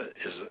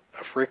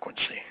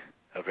frequency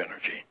of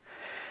energy,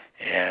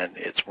 and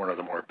it's one of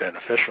the more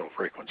beneficial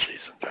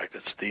frequencies. In fact,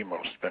 it's the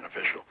most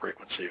beneficial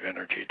frequency of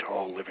energy to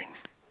all living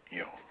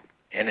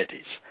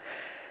entities.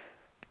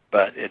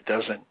 But it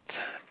doesn't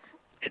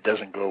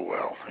go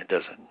well. It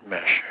doesn't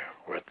mesh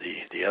with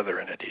the other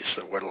entities.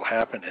 So what will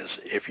happen is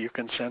if you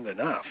can send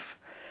enough,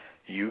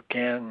 you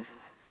can,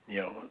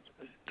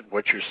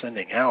 what you're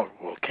sending out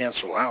will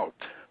cancel out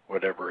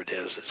whatever it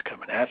is that's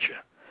coming at you.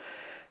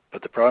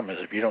 But the problem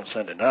is if you don't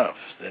send enough,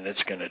 then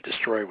it's going to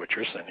destroy what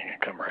you're sending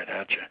and come right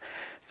at you.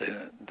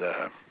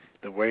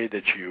 The way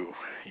that you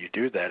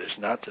do that is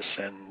not to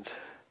send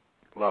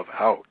love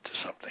out to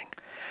something.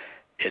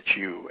 It's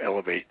you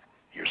elevate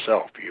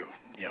yourself.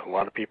 A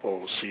lot of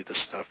people see this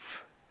stuff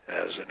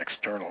as an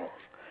external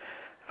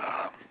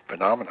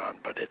phenomenon,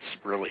 but it's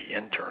really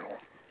internal.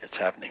 It's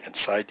happening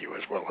inside you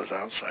as well as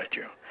outside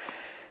you.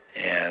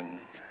 And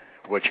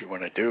what you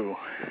want to do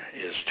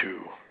is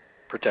to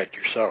protect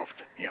yourself.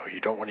 You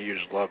don't want to use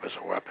love as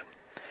a weapon.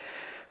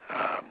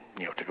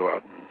 To go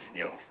out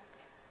and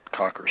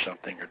conquer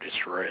something or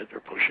destroy it or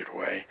push it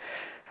away.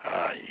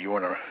 You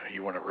want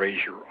to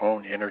raise your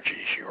own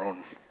energies, your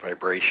own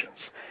vibrations,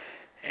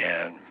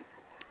 and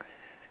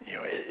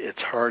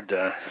it's hard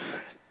to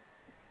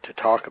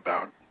talk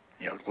about.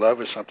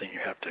 Love is something you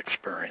have to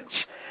experience.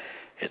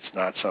 It's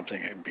not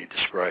something that can be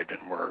described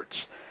in words.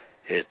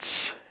 It's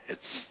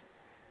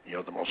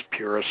the most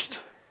purest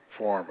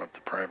form of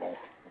the primal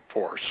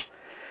force.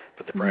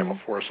 But the primal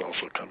force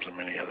also comes in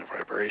many other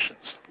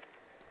vibrations.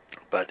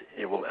 But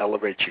it will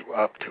elevate you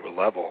up to a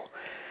level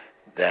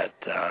that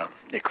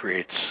it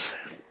creates,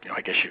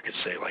 I guess you could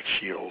say like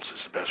shields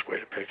is the best way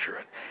to picture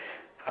it.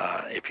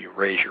 If you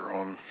raise your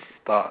own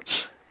thoughts,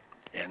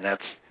 and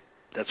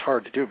that's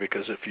hard to do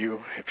because if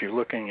you're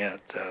looking at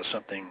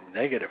something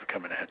negative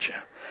coming at you,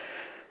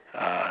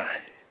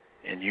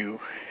 and you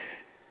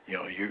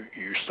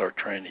start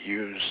trying to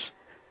use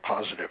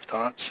positive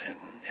thoughts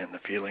and the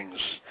feelings,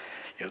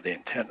 the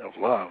intent of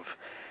love,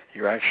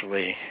 you're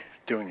actually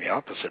doing the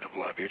opposite of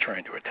love. You're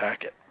trying to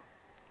attack it,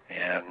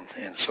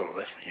 and so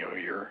that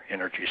your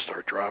energies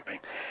start dropping.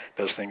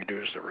 Best thing to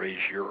do is to raise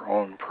your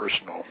own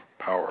personal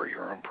power,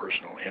 your own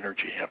personal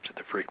energy up to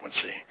the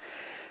frequency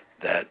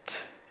that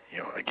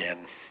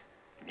again,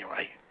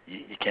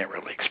 you can't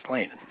really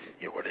explain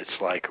what it's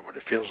like or what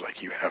it feels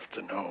like. You have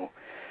to know,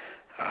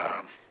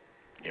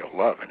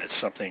 love, and it's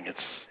something.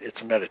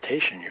 It's a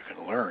meditation. You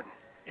can learn,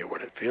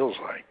 what it feels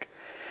like,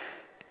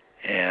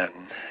 and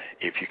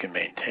if you can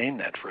maintain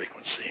that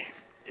frequency,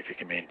 if you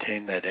can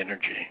maintain that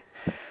energy,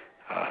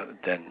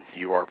 then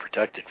you are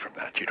protected from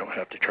that. You don't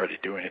have to try to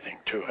do anything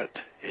to it.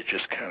 It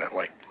just kind of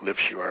like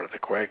lifts you out of the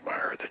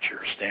quagmire that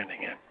you're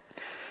standing in,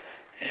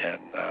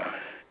 and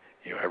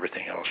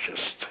everything else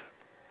just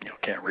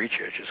can't reach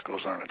you. It just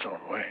goes on its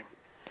own way.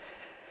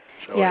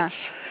 So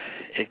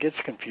it gets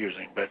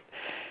confusing, but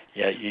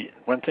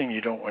one thing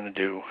you don't want to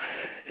do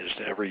is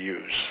to ever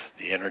use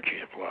the energy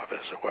of love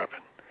as a weapon.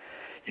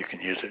 You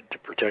can use it to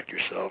protect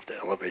yourself, to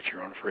elevate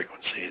your own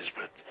frequencies,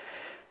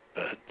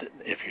 but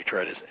if you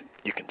try to,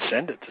 you can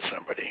send it to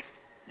somebody,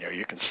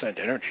 you can send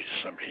energy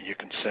to somebody, you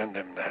can send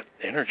them that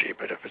energy,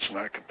 but if it's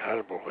not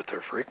compatible with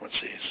their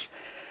frequencies,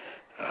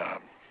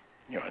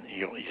 and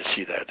you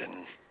see that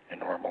in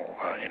normal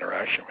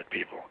interaction with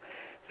people.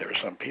 There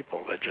are some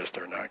people that just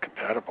are not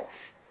compatible.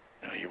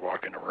 You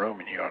walk in a room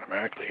and you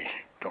automatically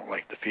don't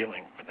like the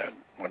feeling that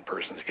one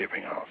person's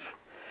giving off,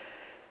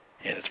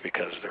 and it's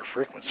because their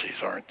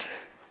frequencies aren't,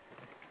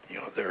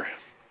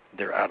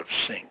 they're out of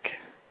sync,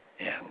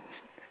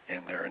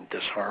 and they're in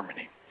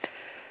disharmony.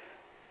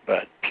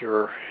 But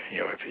pure,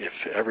 if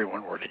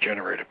everyone were to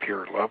generate a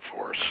pure love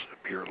force,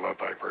 a pure love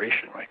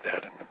vibration like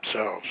that in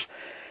themselves,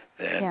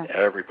 then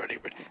everybody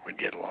would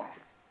get along.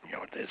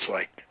 It's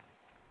like,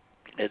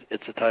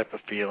 it's a type of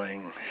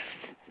feeling,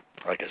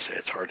 like I say,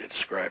 it's hard to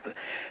describe.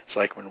 It's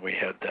like when we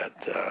had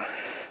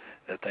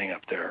that thing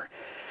up there,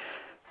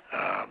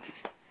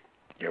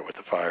 with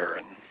the fire,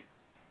 and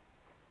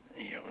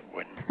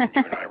when you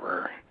and I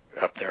were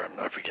up there,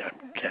 I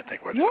can't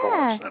think what to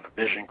call it. It's not a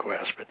vision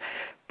quest,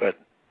 but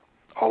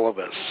all of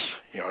us,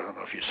 I don't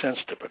know if you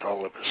sensed it, but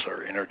all of us,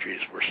 our energies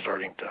were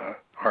starting to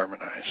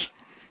harmonize.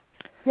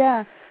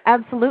 Yeah,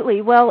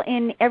 absolutely. Well,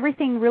 and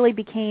everything really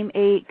became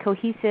a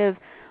cohesive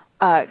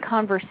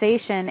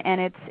conversation,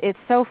 and it's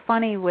so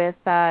funny with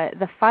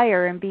the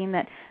fire, and being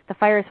that the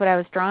fire is what I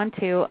was drawn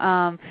to.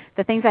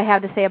 The things I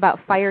have to say about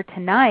fire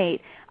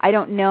tonight, I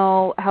don't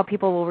know how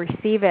people will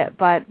receive it,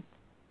 but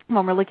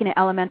when we're looking at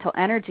elemental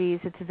energies,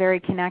 it's very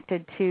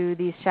connected to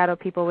these shadow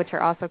people, which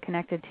are also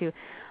connected to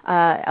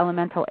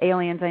elemental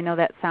aliens. I know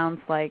that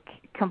sounds like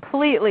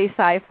completely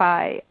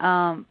sci-fi,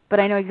 but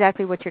I know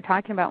exactly what you're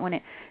talking about when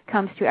it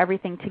comes to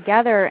everything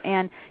together.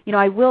 And,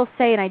 I will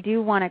say, and I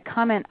do want to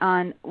comment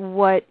on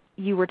what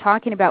you were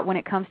talking about when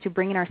it comes to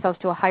bringing ourselves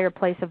to a higher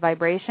place of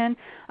vibration,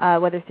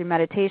 whether through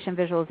meditation,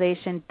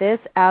 visualization. This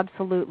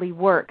absolutely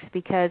works,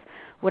 because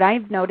what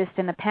I've noticed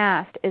in the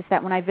past is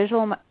that when I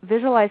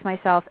visualize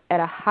myself at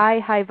a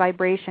high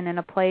vibration in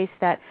a place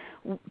that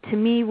to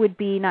me would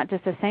be not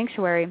just a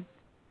sanctuary,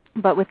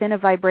 but within a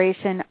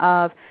vibration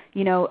of,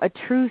 a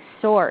true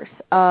source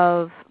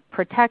of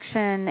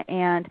protection,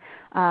 and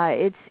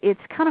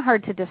it's kind of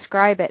hard to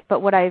describe it,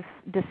 but what I've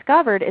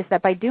discovered is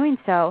that by doing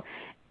so,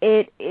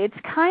 it's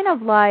kind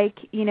of like,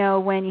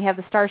 when you have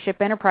the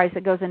Starship Enterprise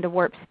that goes into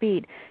warp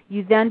speed,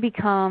 you then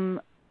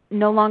become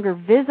no longer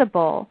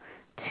visible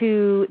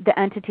to the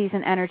entities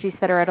and energies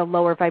that are at a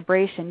lower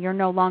vibration. You're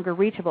no longer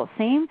reachable.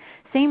 Same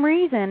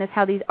reason as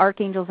how these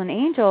archangels and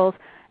angels,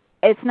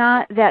 it's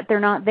not that they're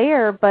not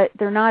there, but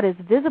they're not as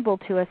visible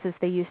to us as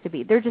they used to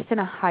be. They're just in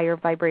a higher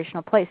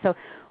vibrational place. So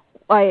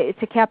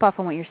to cap off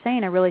on what you're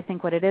saying, I really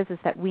think what it is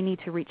that we need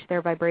to reach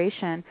their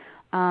vibration,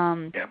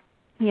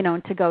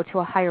 to go to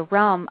a higher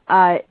realm.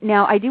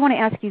 Now, I do want to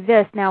ask you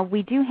this. Now,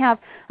 we do have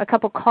a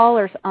couple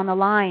callers on the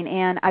line,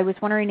 and I was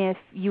wondering if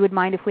you would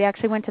mind if we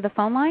actually went to the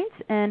phone lines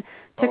and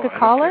took a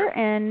caller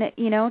and,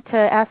 to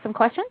ask some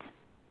questions?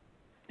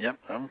 Yep,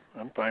 I'm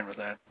fine with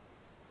that.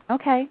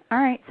 Okay, all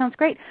right, sounds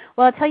great.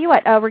 Well, I'll tell you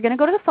what, we're going to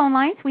go to the phone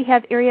lines. We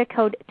have area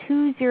code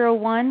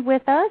 201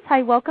 with us.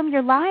 Hi, welcome.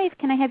 You're live.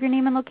 Can I have your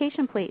name and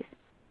location, please?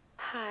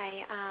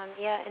 Hi,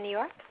 in New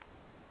York.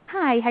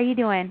 Hi, how you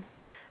doing?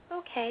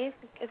 Okay,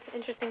 it's an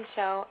interesting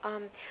show.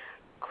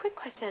 Quick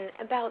question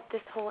about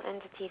this whole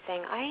entity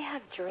thing. I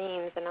have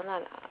dreams, and I'm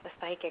not a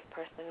psychic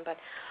person, but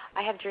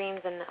I have dreams,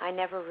 and I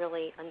never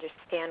really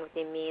understand what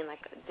they mean. Like,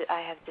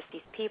 I have just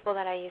these people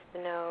that I used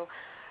to know,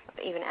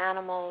 even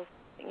animals,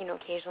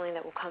 occasionally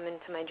that will come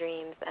into my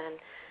dreams, and,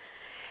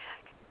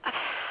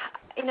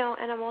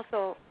 and I'm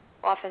also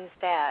often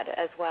sad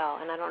as well,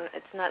 and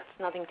it's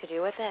nothing to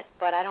do with it,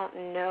 but I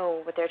don't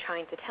know what they're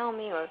trying to tell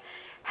me, or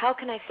how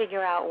can I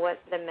figure out what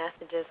the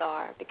messages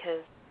are,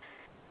 because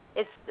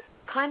it's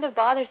kind of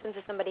bothersome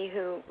to somebody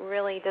who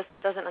really just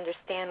doesn't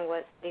understand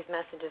what these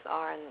messages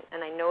are,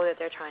 and I know that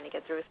they're trying to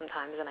get through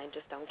sometimes, and I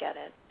just don't get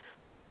it.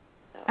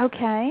 So.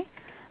 Okay.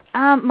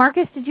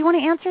 Marcus, did you want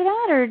to answer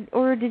that,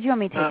 or did you want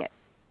me to take it?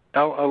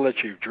 I'll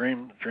let you.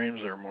 Dreams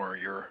are more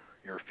your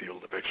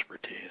field of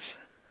expertise.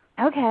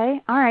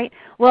 Okay, all right.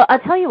 Well, I'll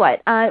tell you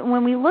what.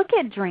 When we look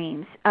at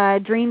dreams,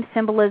 dream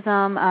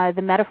symbolism,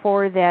 the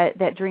metaphor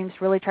that dreams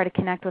really try to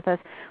connect with us,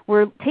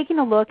 we're taking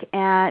a look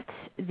at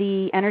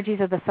the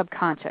energies of the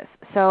subconscious.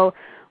 So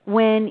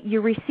when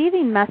you're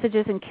receiving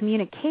messages and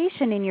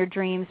communication in your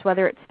dreams,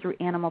 whether it's through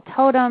animal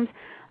totems,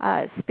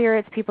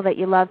 spirits, people that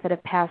you love that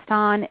have passed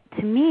on,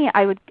 to me,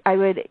 I would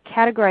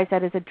categorize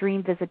that as a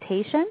dream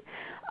visitation.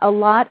 A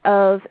lot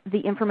of the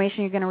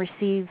information you're going to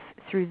receive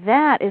through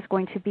that is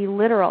going to be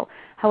literal.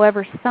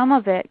 However, some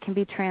of it can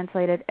be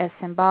translated as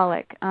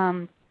symbolic.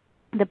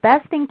 The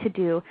best thing to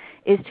do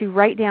is to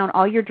write down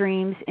all your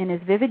dreams in as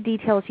vivid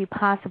detail as you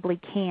possibly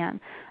can.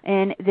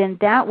 And then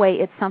that way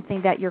it's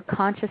something that you're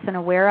conscious and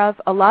aware of.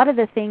 A lot of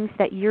the things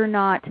that you're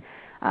not,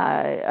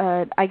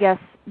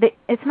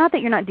 it's not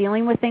that you're not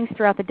dealing with things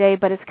throughout the day,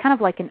 but it's kind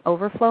of like an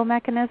overflow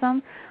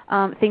mechanism.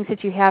 Things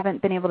that you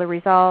haven't been able to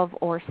resolve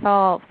or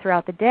solve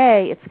throughout the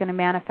day, it's going to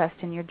manifest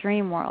in your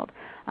dream world.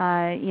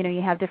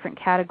 You have different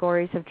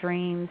categories of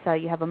dreams.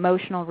 You have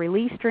emotional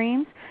release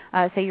dreams.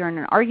 Say you're in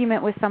an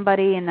argument with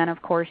somebody, and then,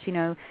 of course,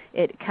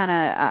 it kind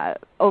of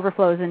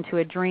overflows into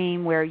a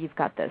dream where you've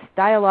got this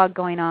dialogue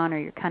going on, or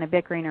you're kind of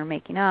bickering or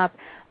making up.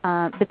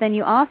 But then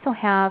you also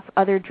have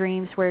other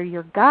dreams where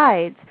your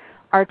guides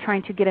are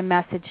trying to get a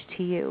message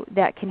to you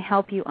that can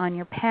help you on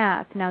your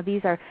path. Now,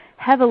 these are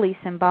heavily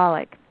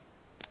symbolic.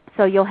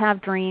 So you'll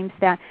have dreams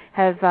that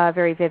have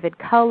very vivid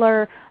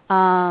color,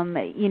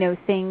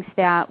 things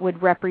that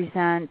would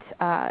represent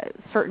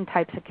certain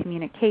types of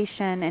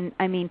communication.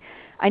 And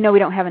I know we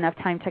don't have enough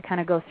time to kind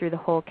of go through the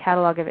whole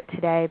catalog of it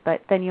today,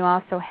 but then you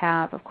also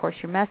have, of course,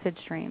 your message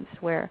dreams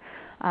where,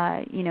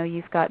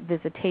 you've got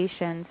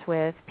visitations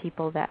with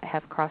people that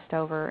have crossed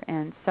over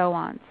and so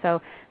on.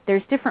 So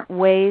there's different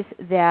ways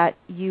that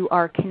you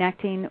are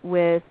connecting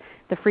with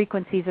the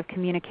frequencies of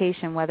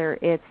communication, whether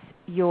it's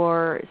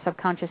your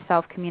subconscious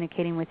self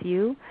communicating with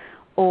you,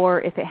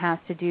 or if it has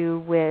to do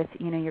with,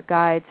 your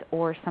guides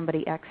or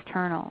somebody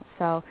external.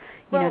 So,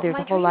 there's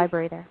a whole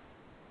library there.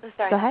 I'm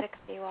sorry, Go ahead. to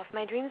cut you off.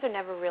 My dreams are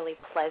never really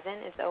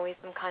pleasant. It's always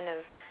some kind of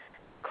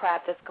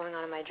crap that's going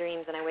on in my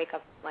dreams, and I wake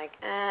up like,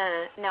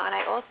 No, and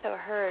I also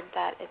heard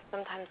that it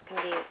sometimes can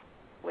be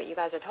what you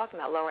guys are talking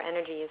about, lower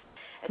energies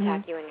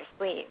attack you in your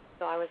sleep.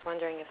 So I was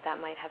wondering if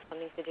that might have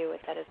something to do with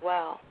that as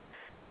well.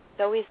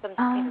 It's always some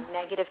kind of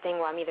negative thing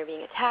where I'm either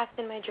being attacked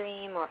in my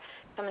dream, or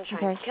someone's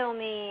trying to kill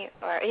me,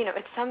 or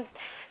it's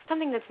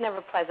something that's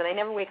never pleasant. I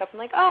never wake up and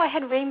like, I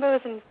had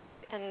rainbows and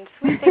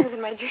sweet things in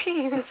my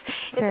dreams.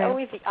 It's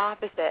always the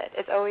opposite.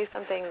 It's always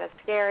something that's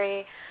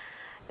scary,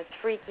 that's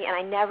freaky, and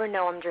I never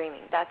know I'm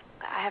dreaming. I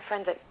have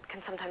friends that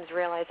can sometimes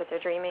realize that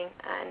they're dreaming,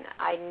 and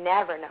I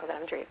never know that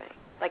I'm dreaming.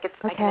 Like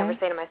I can never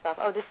say to myself,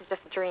 this is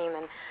just a dream,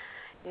 and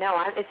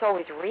no, it's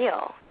always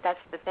real. That's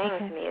the thing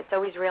to me. It's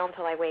always real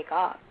until I wake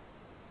up.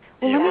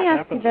 Well, let me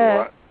ask you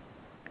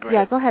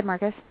go ahead,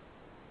 Marcus.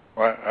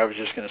 Well, I was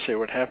just going to say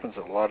what happens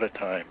a lot of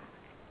time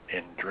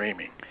in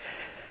dreaming.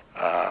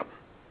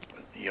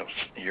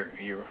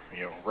 You're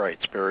right.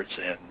 Spirits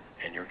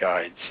and your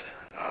guides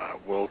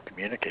will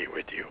communicate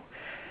with you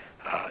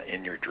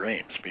in your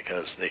dreams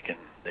because they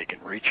can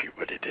reach you,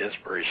 but it is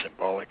very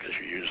symbolic because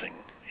you're using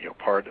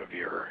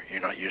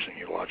you're not using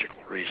your logical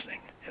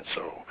reasoning, and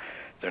so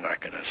they're not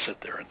going to sit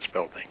there and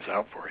spell things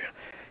out for you.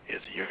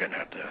 You're going to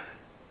have to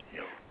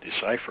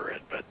decipher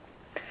it, but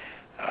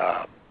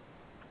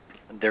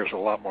there's a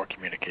lot more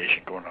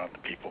communication going on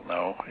than people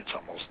know. It's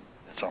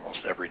almost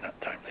every time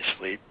they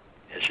sleep.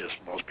 It's just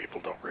most people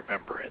don't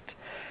remember it,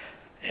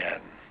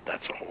 and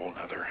that's a whole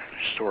other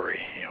story.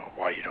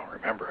 Why you don't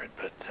remember it,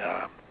 but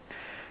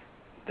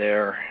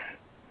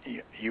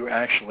you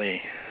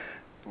actually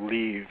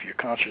leave your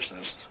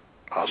consciousness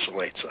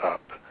oscillates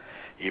up,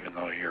 even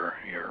though your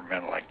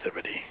mental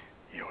activity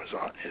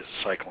is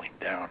cycling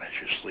down as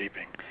you're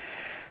sleeping.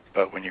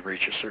 But when you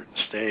reach a certain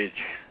stage,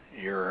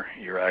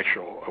 your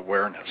actual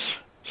awareness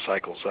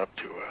cycles up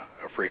to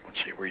a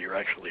frequency where you're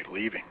actually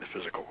leaving the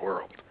physical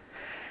world.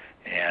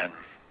 And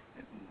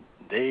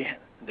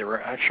there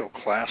are actual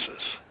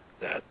classes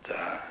that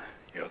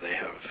they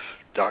have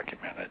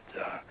documented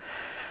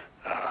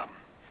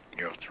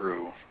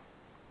through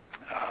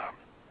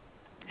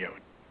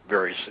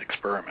various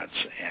experiments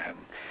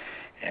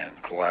and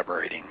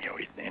collaborating,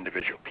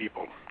 individual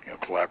people,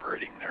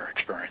 collaborating their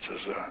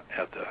experiences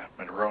at the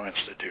Monroe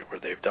Institute, where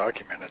they've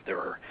documented there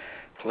are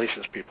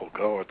places people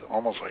go,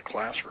 almost like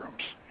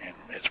classrooms, and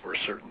it's where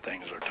certain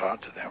things are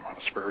taught to them on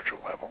a spiritual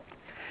level.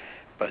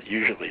 But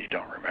usually you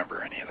don't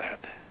remember any of that.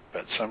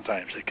 But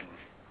sometimes you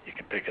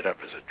can pick it up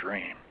as a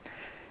dream.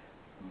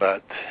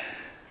 But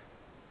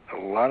a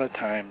lot of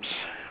times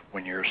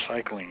when you're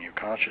cycling your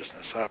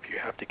consciousness up, you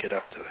have to get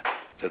up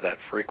to that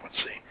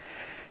frequency.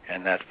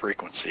 And that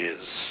frequency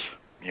is,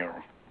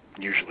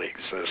 usually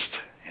exists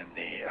in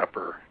the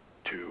upper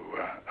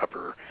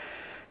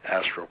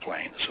astral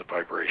planes of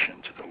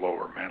vibration to the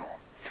lower mental.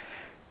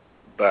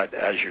 But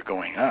as you're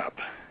going up,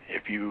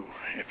 if you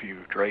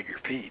drag your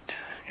feet,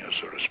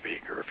 so to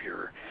speak, or if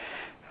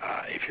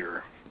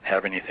you're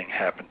have anything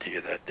happen to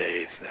you that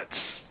day that's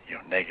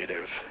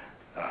negative,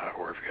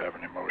 or if you have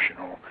an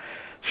emotional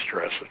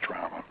stress or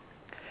trauma,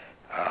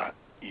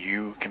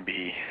 you can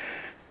be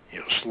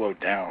slowed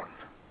down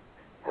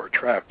or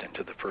trapped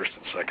into the first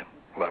and second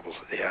levels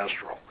of the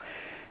astral.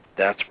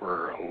 That's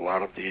where a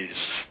lot of these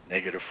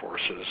negative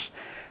forces,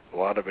 a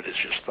lot of it is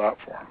just thought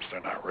forms.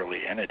 They're not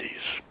really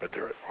entities, but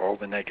all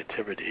the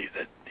negativity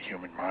that the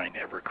human mind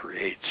ever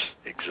creates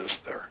exists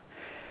there.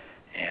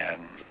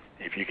 And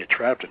if you get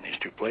trapped in these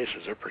two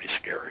places, they're pretty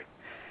scary.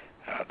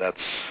 That's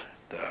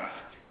the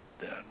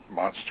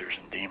monsters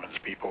and demons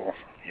people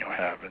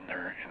have in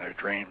their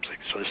dreams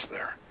exist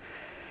there.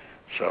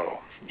 So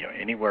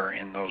anywhere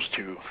in those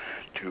two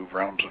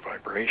realms of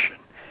vibration,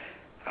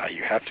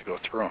 you have to go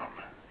through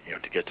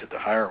them to get to the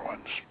higher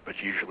ones, but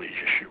usually you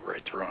just shoot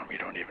right through them. You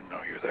don't even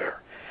know you're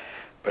there.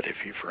 But if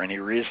you, for any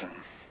reason,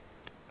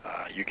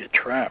 you get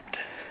trapped,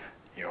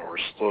 or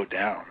slowed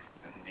down,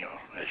 and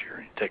as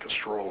you take a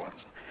stroll and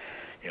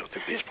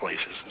through these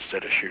places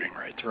instead of shooting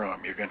right through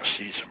them, you're going to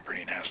see some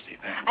pretty nasty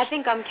things. I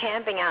think I'm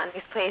camping out in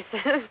these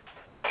places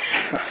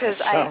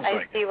because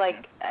I see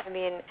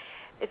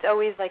it's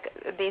always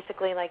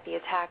basically like the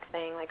attack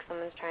thing, like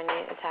someone's trying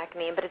to attack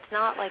me, but it's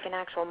not like an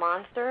actual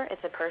monster.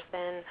 It's a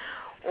person,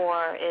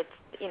 or it's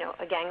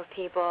a gang of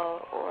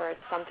people, or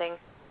it's something.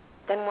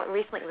 Then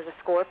recently it was a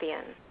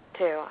scorpion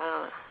too,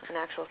 an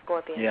actual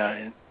scorpion.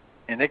 Yeah,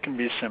 and it can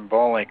be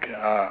symbolic.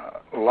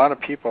 A lot of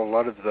people, a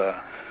lot of the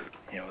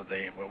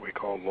what we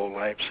call low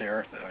lives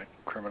here, the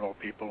criminal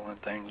people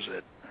and things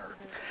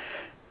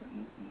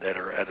that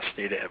are at a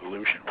state of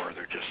evolution where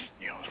they're just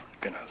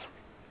going to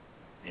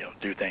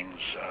do things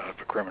of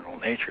a criminal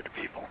nature to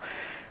people.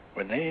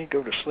 When they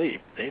go to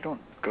sleep, they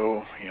don't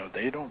go,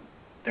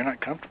 they're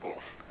not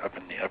comfortable up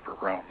in the upper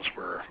realms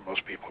where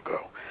most people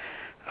go.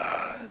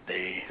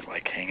 They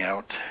hang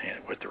out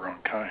with their own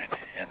kind,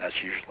 and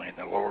that's usually in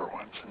the lower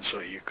ones. And so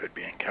you could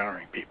be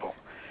encountering people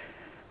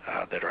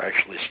that are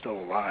actually still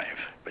alive,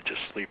 but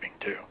just sleeping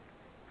too.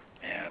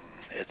 And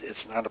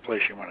it's not a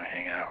place you want to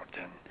hang out.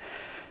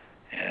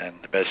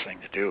 And the best thing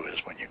to do is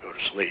when you go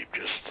to sleep,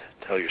 just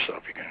tell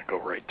yourself you're going to go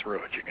right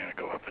through it. You're going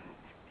to go up and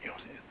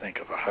think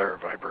of a higher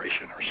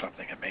vibration or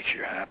something that makes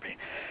you happy.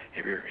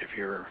 If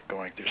you're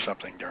going through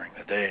something during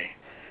the day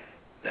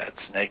that's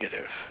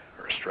negative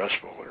or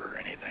stressful or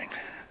anything,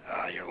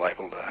 you're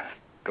liable to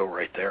go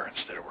right there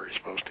instead of where you're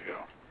supposed to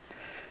go.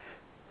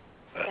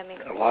 But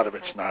a lot of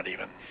it's not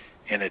even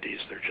entities;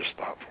 they're just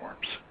thought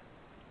forms,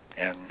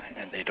 and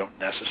they don't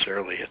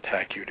necessarily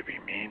attack you to be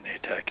mean. They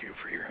attack you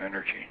for your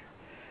energy.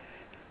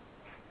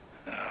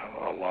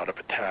 A lot of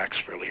attacks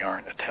really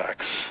aren't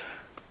attacks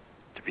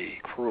to be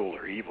cruel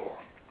or evil.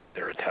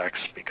 They're attacks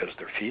because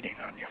they're feeding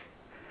on you.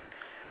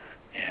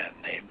 And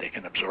they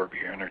can absorb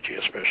your energy,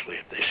 especially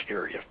if they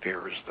scare you.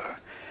 Fear is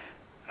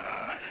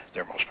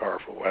their most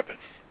powerful weapon.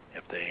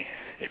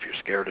 If you're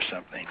scared of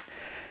something,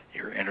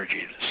 your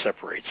energy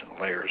separates in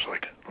layers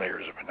like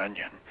layers of an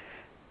onion,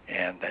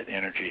 and that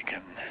energy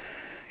can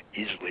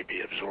easily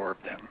be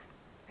absorbed. And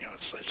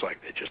it's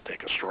like they just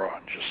take a straw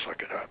and just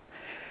suck it up.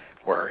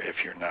 Where if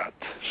you're not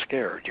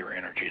scared, your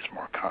energy is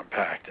more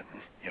compact, and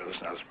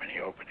there's not as many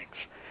openings.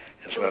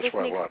 And so that's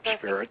why a lot of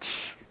spirits,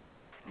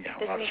 and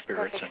sense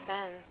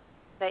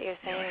that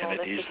you're saying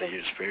entities that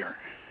use fear.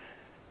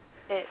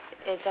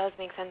 It does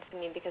make sense to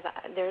me because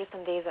there are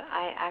some days that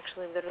I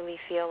actually literally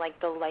feel like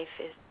the life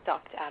is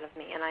sucked out of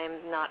me, and I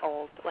am not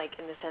old,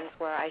 in the sense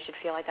where I should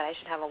feel like that I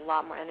should have a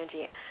lot more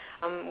energy.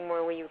 I'm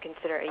more what you would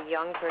consider a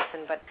young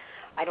person, but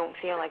I don't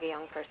feel like a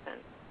young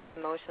person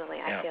emotionally.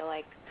 Yeah. I feel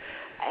like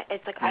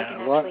it's like I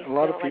can actually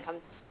feel like I'm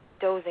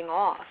dozing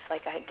off,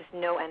 like I had just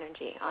no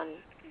energy on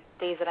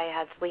days that I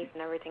had sleep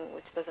and everything,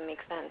 which doesn't make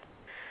sense.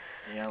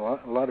 Yeah,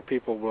 a lot of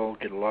people will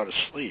get a lot of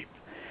sleep,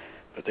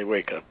 but they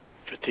wake up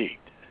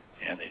fatigued,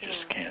 and they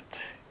just can't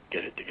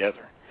get it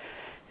together.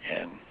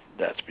 And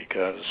that's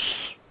because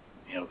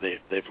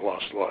they've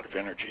lost a lot of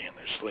energy in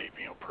their sleep.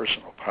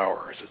 Personal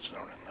power, as it's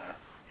known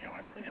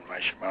in my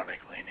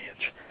shamanic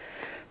lineage.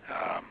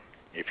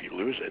 If you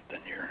lose it,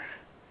 then you're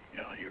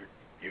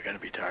going to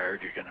be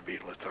tired. You're going to be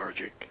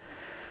lethargic.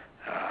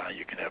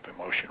 You can have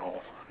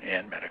emotional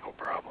and medical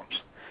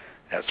problems.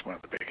 That's one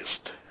of the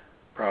biggest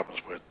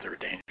problems with their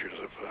dangers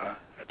of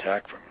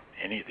attack from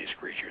any of these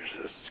creatures.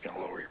 Is it's going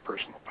to lower your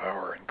personal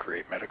power and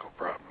create medical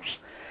problems.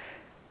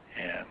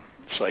 And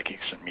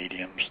psychics and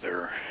mediums,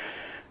 they're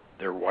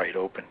wide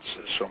open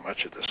to so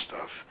much of this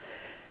stuff.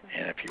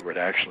 And if you would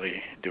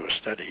actually do a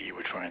study, you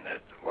would find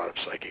that a lot of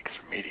psychics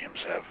and mediums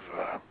have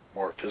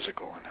more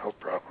physical and health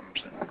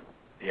problems than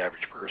the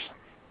average person.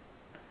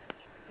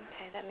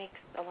 Okay, that makes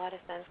a lot of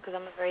sense because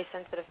I'm a very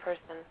sensitive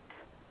person.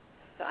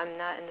 So I'm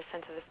not in the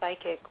sense of a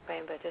psychic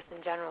way, but just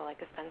in general,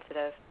 like a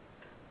sensitive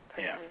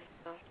person.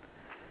 Yeah. So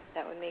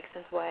that would make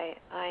sense why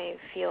I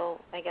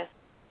feel, I guess,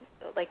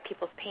 like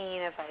people's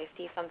pain. If I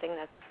see something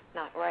that's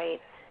not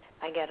right,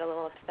 I get a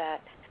little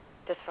upset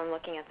just from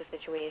looking at the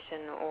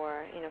situation,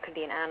 or it could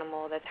be an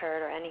animal that's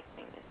hurt or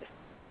anything. It's just,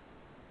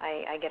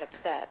 I get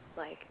upset.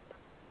 I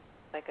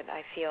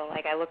feel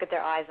like I look at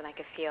their eyes and I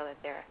can feel that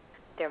they're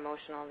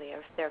emotional,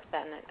 they're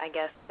upset, and I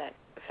guess that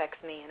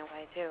affects me in a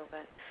way too.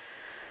 But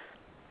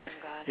oh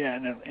God. Yeah,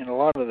 and a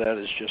lot of that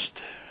is just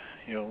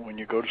when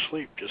you go to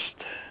sleep, just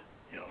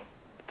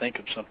think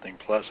of something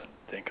pleasant.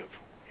 Think of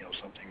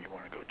something you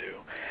want to go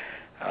do.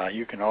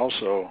 You can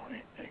also,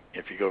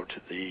 if you go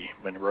to the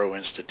Monroe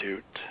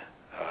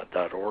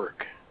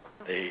Institute.org,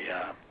 they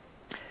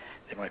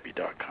might be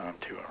 .com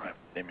too.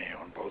 They may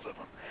own both of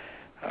them.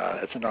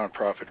 It's a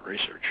nonprofit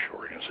research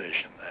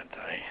organization that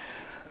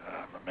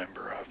I'm a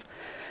member of,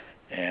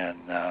 and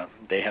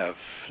they have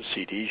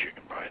CDs you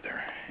can buy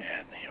there,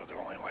 and they're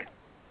only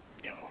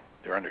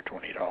they're under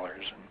 $20,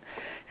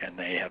 and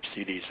they have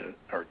CDs that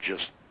are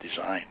just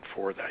designed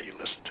for that. You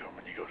listen to them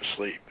when you go to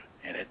sleep,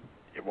 and it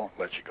won't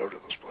let you go to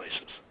those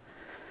places.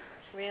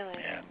 Really?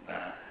 And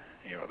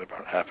they're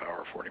about half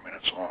hour, 40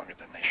 minutes long, and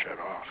then they shut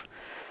off.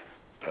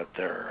 But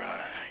they're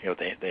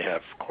they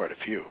have quite a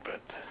few,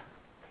 but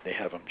they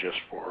have them just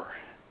for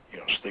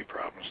sleep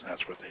problems, and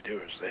that's what they do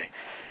is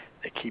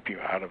keep you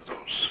out of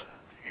those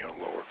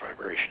lower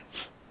vibrations.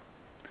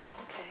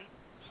 Okay.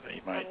 So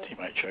you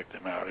might check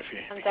them out if you.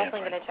 I'm if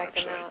definitely going to check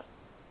them out.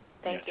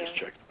 Thank you. Just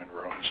check the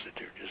Monroe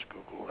Institute. Just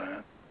Google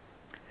that.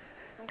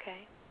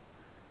 Okay.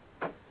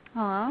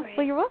 Aw, Right.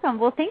 well, you're welcome.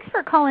 Well, thanks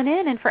for calling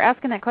in and for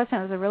asking that question.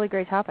 It was a really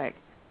great topic.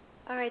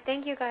 All right.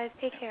 Thank you, guys.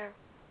 Take care.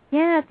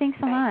 Yeah, thanks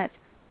so Bye. much.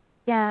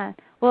 Yeah.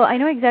 Well, I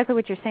know exactly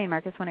what you're saying,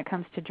 Marcus, when it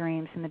comes to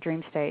dreams and the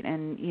dream state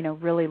and,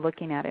 really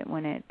looking at it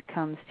when it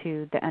comes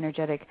to the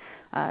energetic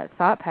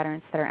thought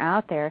patterns that are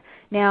out there.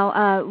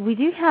 Now, we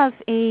do have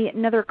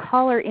another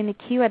caller in the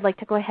queue I'd like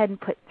to go ahead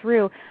and put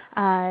through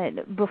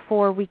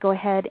before we go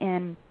ahead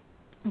and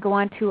go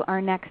on to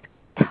our next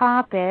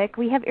topic.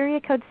 We have area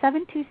code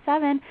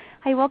 727.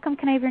 Hi, welcome.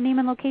 Can I have your name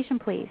and location,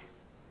 please?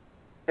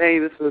 Hey,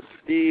 this is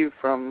Steve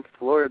from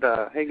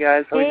Florida. Hey,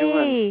 guys. How you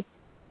doing? Hey.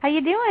 How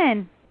you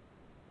doing?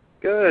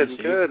 Good,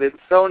 good. It's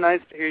so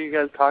nice to hear you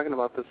guys talking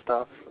about this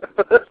stuff.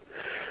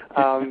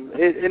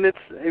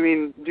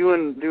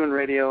 Doing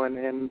radio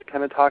and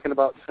kind of talking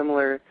about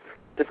similar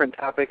different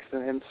topics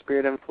and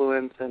spirit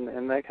influence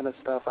and that kind of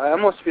stuff. I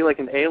almost feel like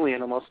an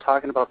alien almost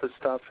talking about this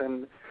stuff,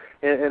 and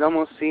it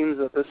almost seems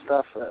that this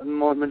stuff, the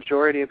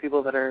majority of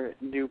people that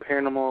do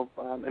paranormal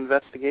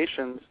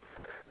investigations,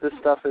 this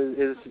stuff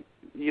is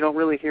you don't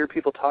really hear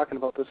people talking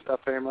about this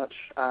stuff very much.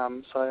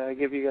 So I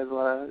give you guys a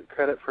lot of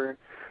credit for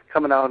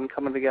coming out and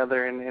coming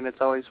together, and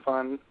it's always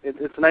fun.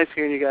 It's nice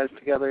hearing you guys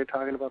together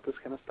talking about this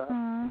kind of stuff.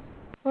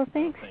 Well,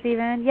 thanks,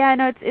 Stephen. Yeah,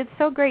 no, it's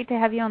so great to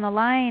have you on the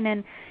line,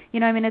 and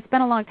it's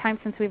been a long time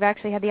since we've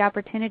actually had the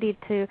opportunity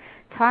to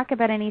talk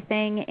about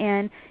anything,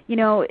 and you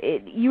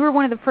were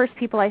one of the first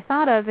people I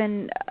thought of,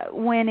 and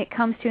when it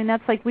comes to, and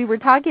that's like we were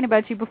talking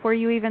about you before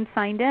you even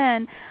signed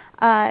in.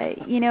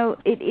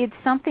 It's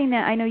something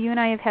that I know you and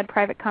I have had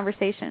private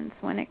conversations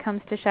when it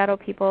comes to shadow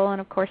people,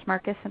 and of course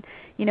Marcus, and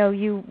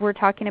you were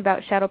talking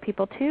about shadow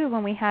people too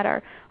when we had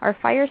our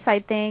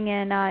fireside thing,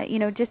 and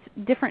just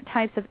different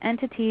types of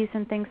entities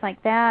and things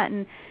like that,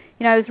 and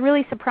I was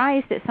really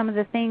surprised at some of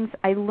the things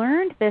I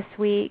learned this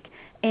week,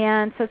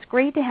 and so it's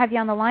great to have you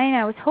on the line.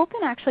 I was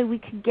hoping actually we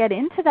could get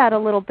into that a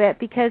little bit,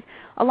 because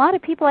a lot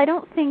of people I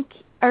don't think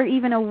are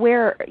even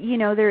aware,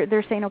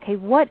 they're saying, okay,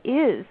 what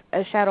is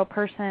a shadow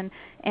person,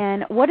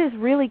 and what is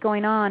really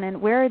going on,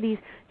 and where are these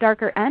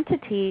darker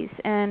entities,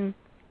 and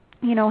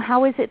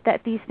how is it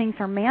that these things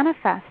are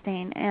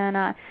manifesting,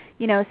 and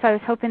so I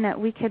was hoping that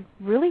we could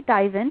really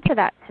dive into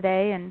that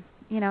today and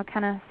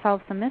kind of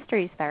solve some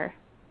mysteries there.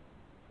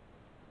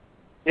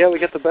 Yeah, we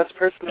got the best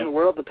person in the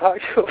world to talk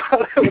to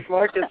about it with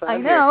Marcus. I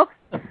know.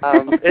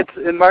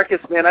 And Marcus,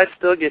 man, I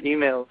still get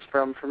emails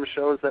from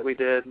shows that we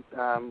did is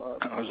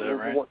that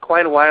right?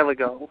 Quite a while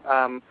ago.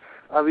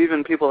 Of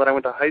even people that I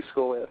went to high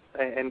school with,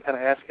 and kind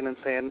of asking and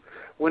saying,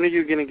 when are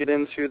you going to get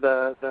into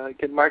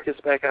get Marcus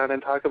back out and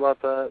talk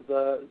about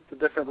the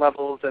different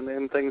levels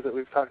and things that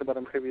we've talked about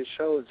in previous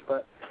shows?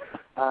 But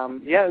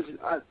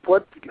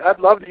I'd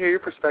love to hear your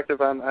perspective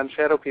on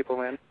shadow people,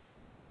 man.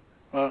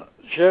 Well,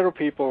 shadow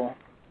people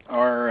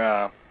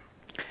are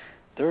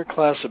they're a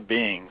class of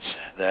beings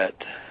that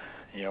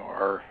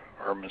are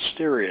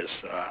mysterious.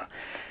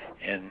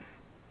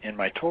 In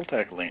my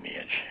Toltec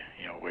lineage,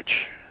 which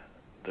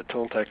the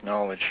Toltec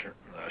knowledge,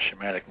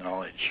 shamanic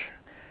knowledge,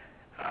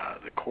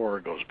 the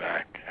core goes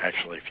back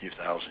actually a few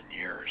thousand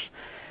years,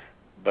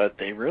 but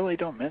they really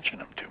don't mention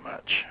them too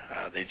much.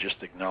 They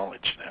just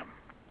acknowledge them,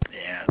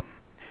 and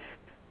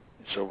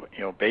so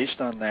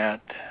based on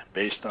that,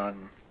 based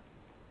on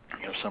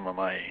some of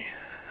my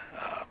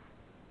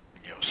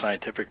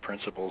scientific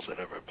principles that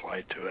I've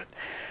applied to it,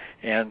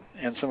 and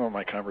some of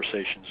my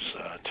conversations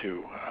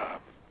too.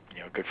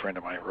 A good friend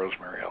of mine,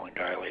 Rosemary Ellen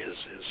Guiley, is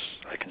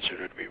I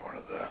consider to be one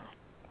of the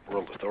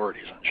world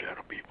authorities on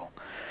shadow people.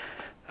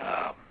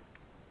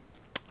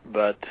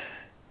 But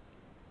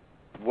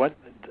what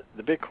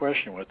the big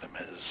question with them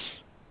is,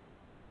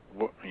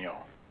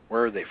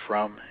 where are they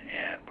from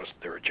and what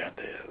their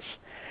agenda is.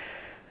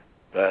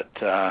 But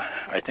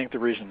I think the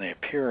reason they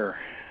appear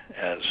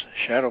as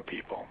shadow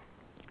people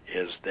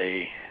is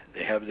they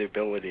have the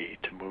ability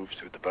to move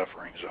through the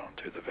buffering zone,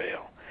 through the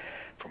veil,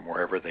 from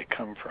wherever they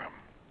come from.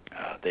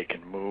 They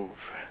can move.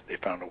 They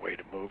found a way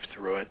to move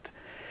through it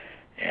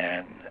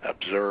and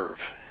observe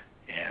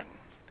and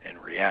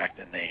react,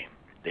 and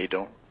they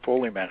don't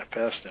fully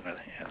manifest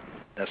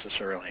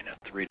necessarily in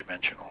a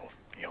three-dimensional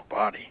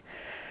body.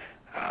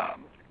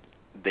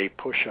 They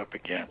push up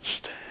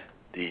against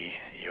the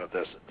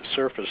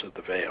surface of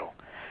the veil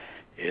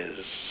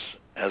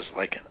as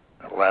like an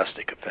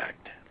elastic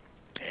effect,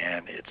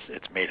 and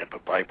it's made up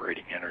of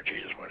vibrating energy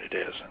is what it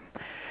is,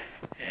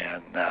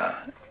 and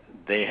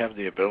they have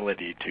the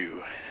ability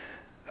to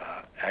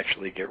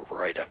actually get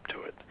right up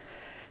to it,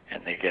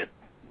 and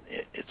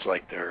it's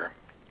like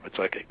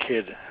a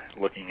kid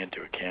looking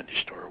into a candy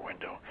store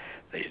window.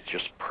 They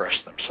just press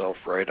themselves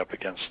right up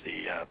against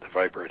the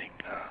vibrating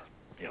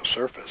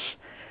surface,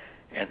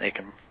 and they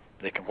can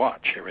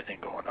watch everything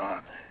going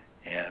on,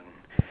 and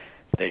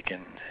they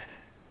can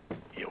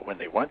when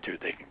they want to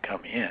they can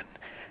come in,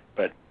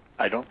 but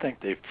I don't think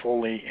they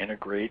fully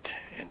integrate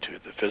into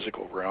the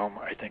physical realm.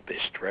 I think they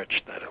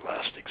stretch that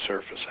elastic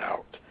surface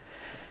out.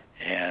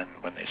 And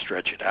when they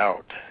stretch it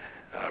out,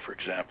 for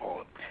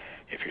example,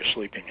 if you're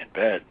sleeping in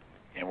bed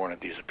and one of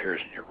these appears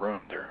in your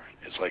room,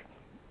 it's like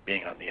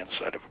being on the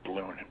inside of a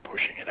balloon and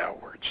pushing it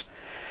outwards.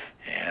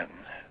 And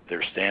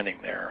they're standing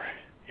there,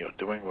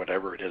 doing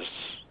whatever it is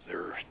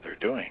they're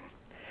doing.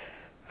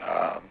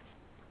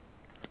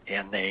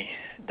 And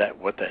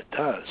what that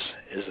does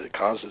is it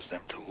causes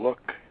them to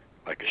look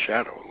like a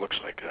shadow. It looks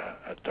like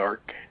a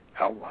dark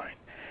outline.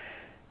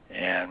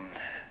 And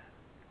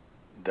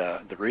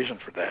the reason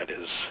for that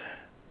is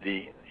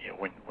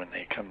when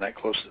they come that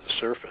close to the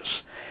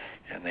surface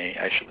and they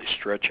actually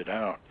stretch it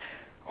out,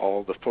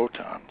 all the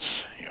photons,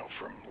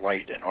 from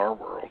light in our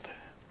world,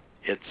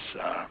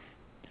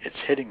 it's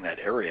hitting that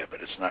area,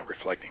 but it's not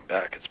reflecting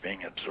back. It's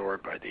being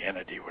absorbed by the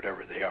entity,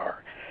 whatever they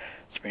are.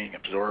 It's being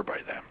absorbed by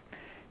them.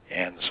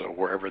 And so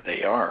wherever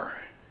they are,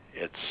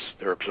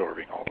 they're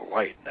absorbing all the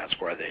light, and that's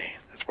why they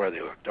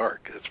look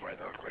dark. That's why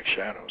they look like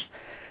shadows.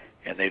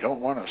 And they don't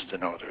want us to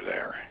know they're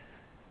there.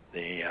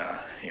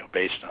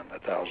 Based on the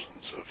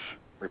thousands of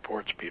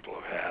reports people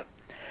have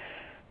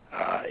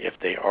had, if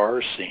they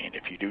are seen,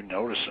 if you do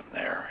notice them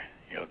there,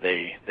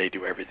 they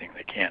do everything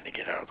they can to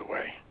get out of the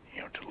way,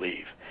 to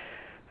leave.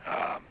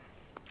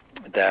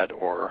 That,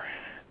 or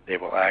they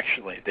will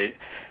actually,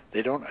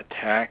 they don't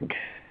attack,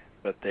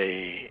 but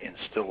they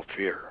instill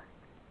fear.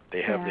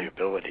 They have the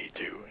ability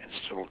to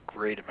instill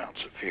great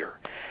amounts of fear,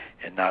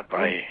 and not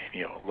by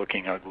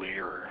looking ugly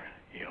or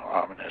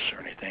ominous or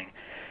anything.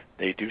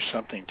 They do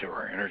something to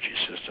our energy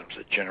systems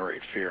that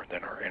generate fear, and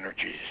then our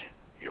energy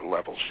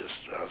levels just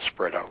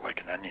spread out like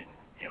an onion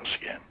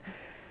skin.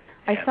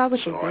 I saw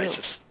what you do.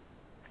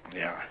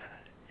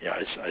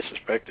 I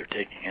suspect they're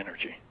taking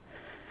energy.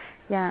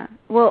 Yeah.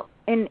 Well,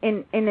 and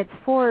it's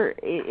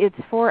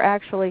for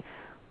actually.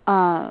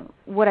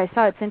 What I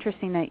saw, it's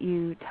interesting that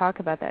you talk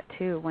about that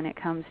too when it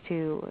comes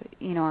to,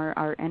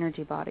 our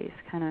energy bodies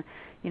kind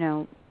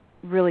of,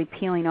 really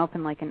peeling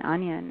open like an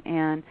onion.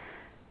 And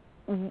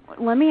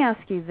let me ask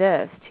you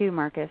this too,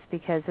 Marcus,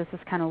 because this is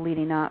kind of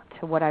leading up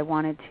to what I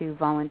wanted to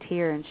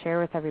volunteer and share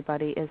with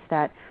everybody, is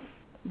that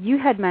you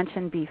had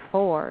mentioned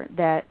before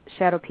that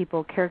shadow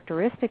people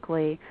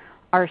characteristically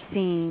are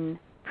seen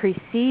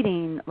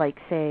preceding, like,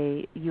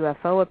 say,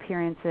 UFO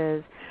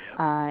appearances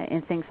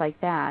and things like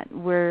that.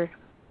 Where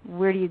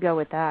do you go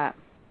with that?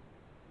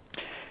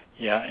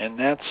 Yeah, and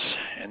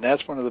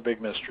that's one of the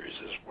big mysteries,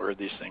 is where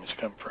these things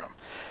come from.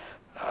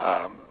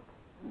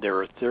 There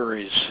are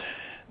theories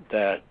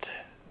that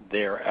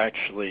they're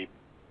actually,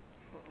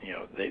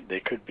 they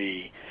could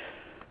be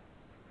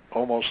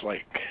almost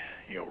like,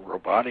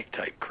 robotic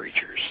type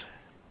creatures,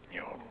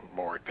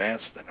 more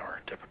advanced than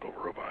our typical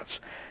robots,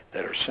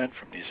 that are sent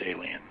from these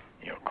alien,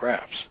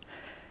 crafts.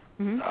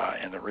 Mm-hmm.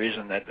 And the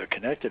reason that they're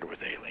connected with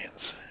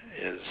aliens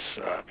is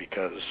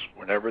because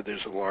whenever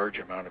there's a large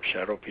amount of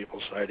shadow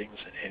people sightings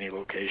in any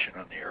location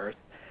on the Earth,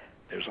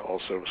 there's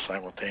also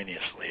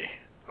simultaneously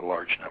a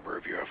large number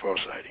of UFO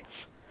sightings.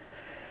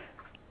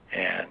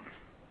 And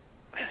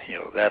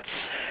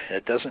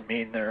that doesn't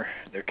mean they're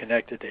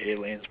connected to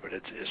aliens, but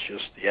it's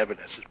just the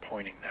evidence is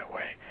pointing that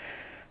way.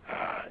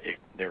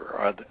 There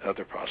are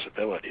other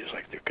possibilities,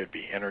 like there could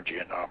be energy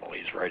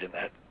anomalies right in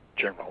that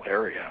general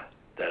area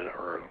that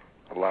are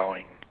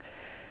allowing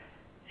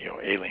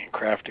alien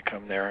craft to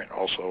come there, and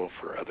also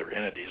for other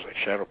entities like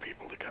shadow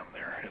people to come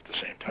there at the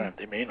same time.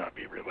 They may not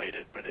be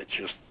related, but it's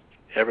just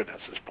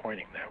evidence is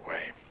pointing that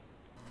way.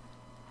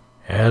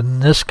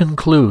 And this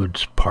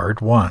concludes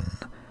part 1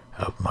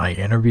 of my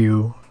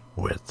interview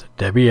with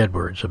Debbie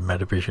Edwards of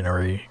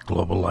Metavisionary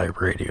Global Live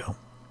Radio.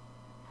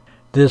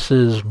 This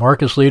is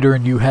Marcus Leader,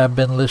 and you have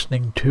been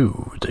listening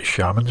to The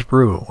Shaman's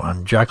Brew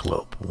on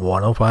Jackalope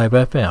 105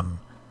 FM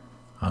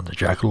on the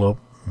Jackalope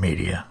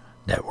Media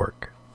Network.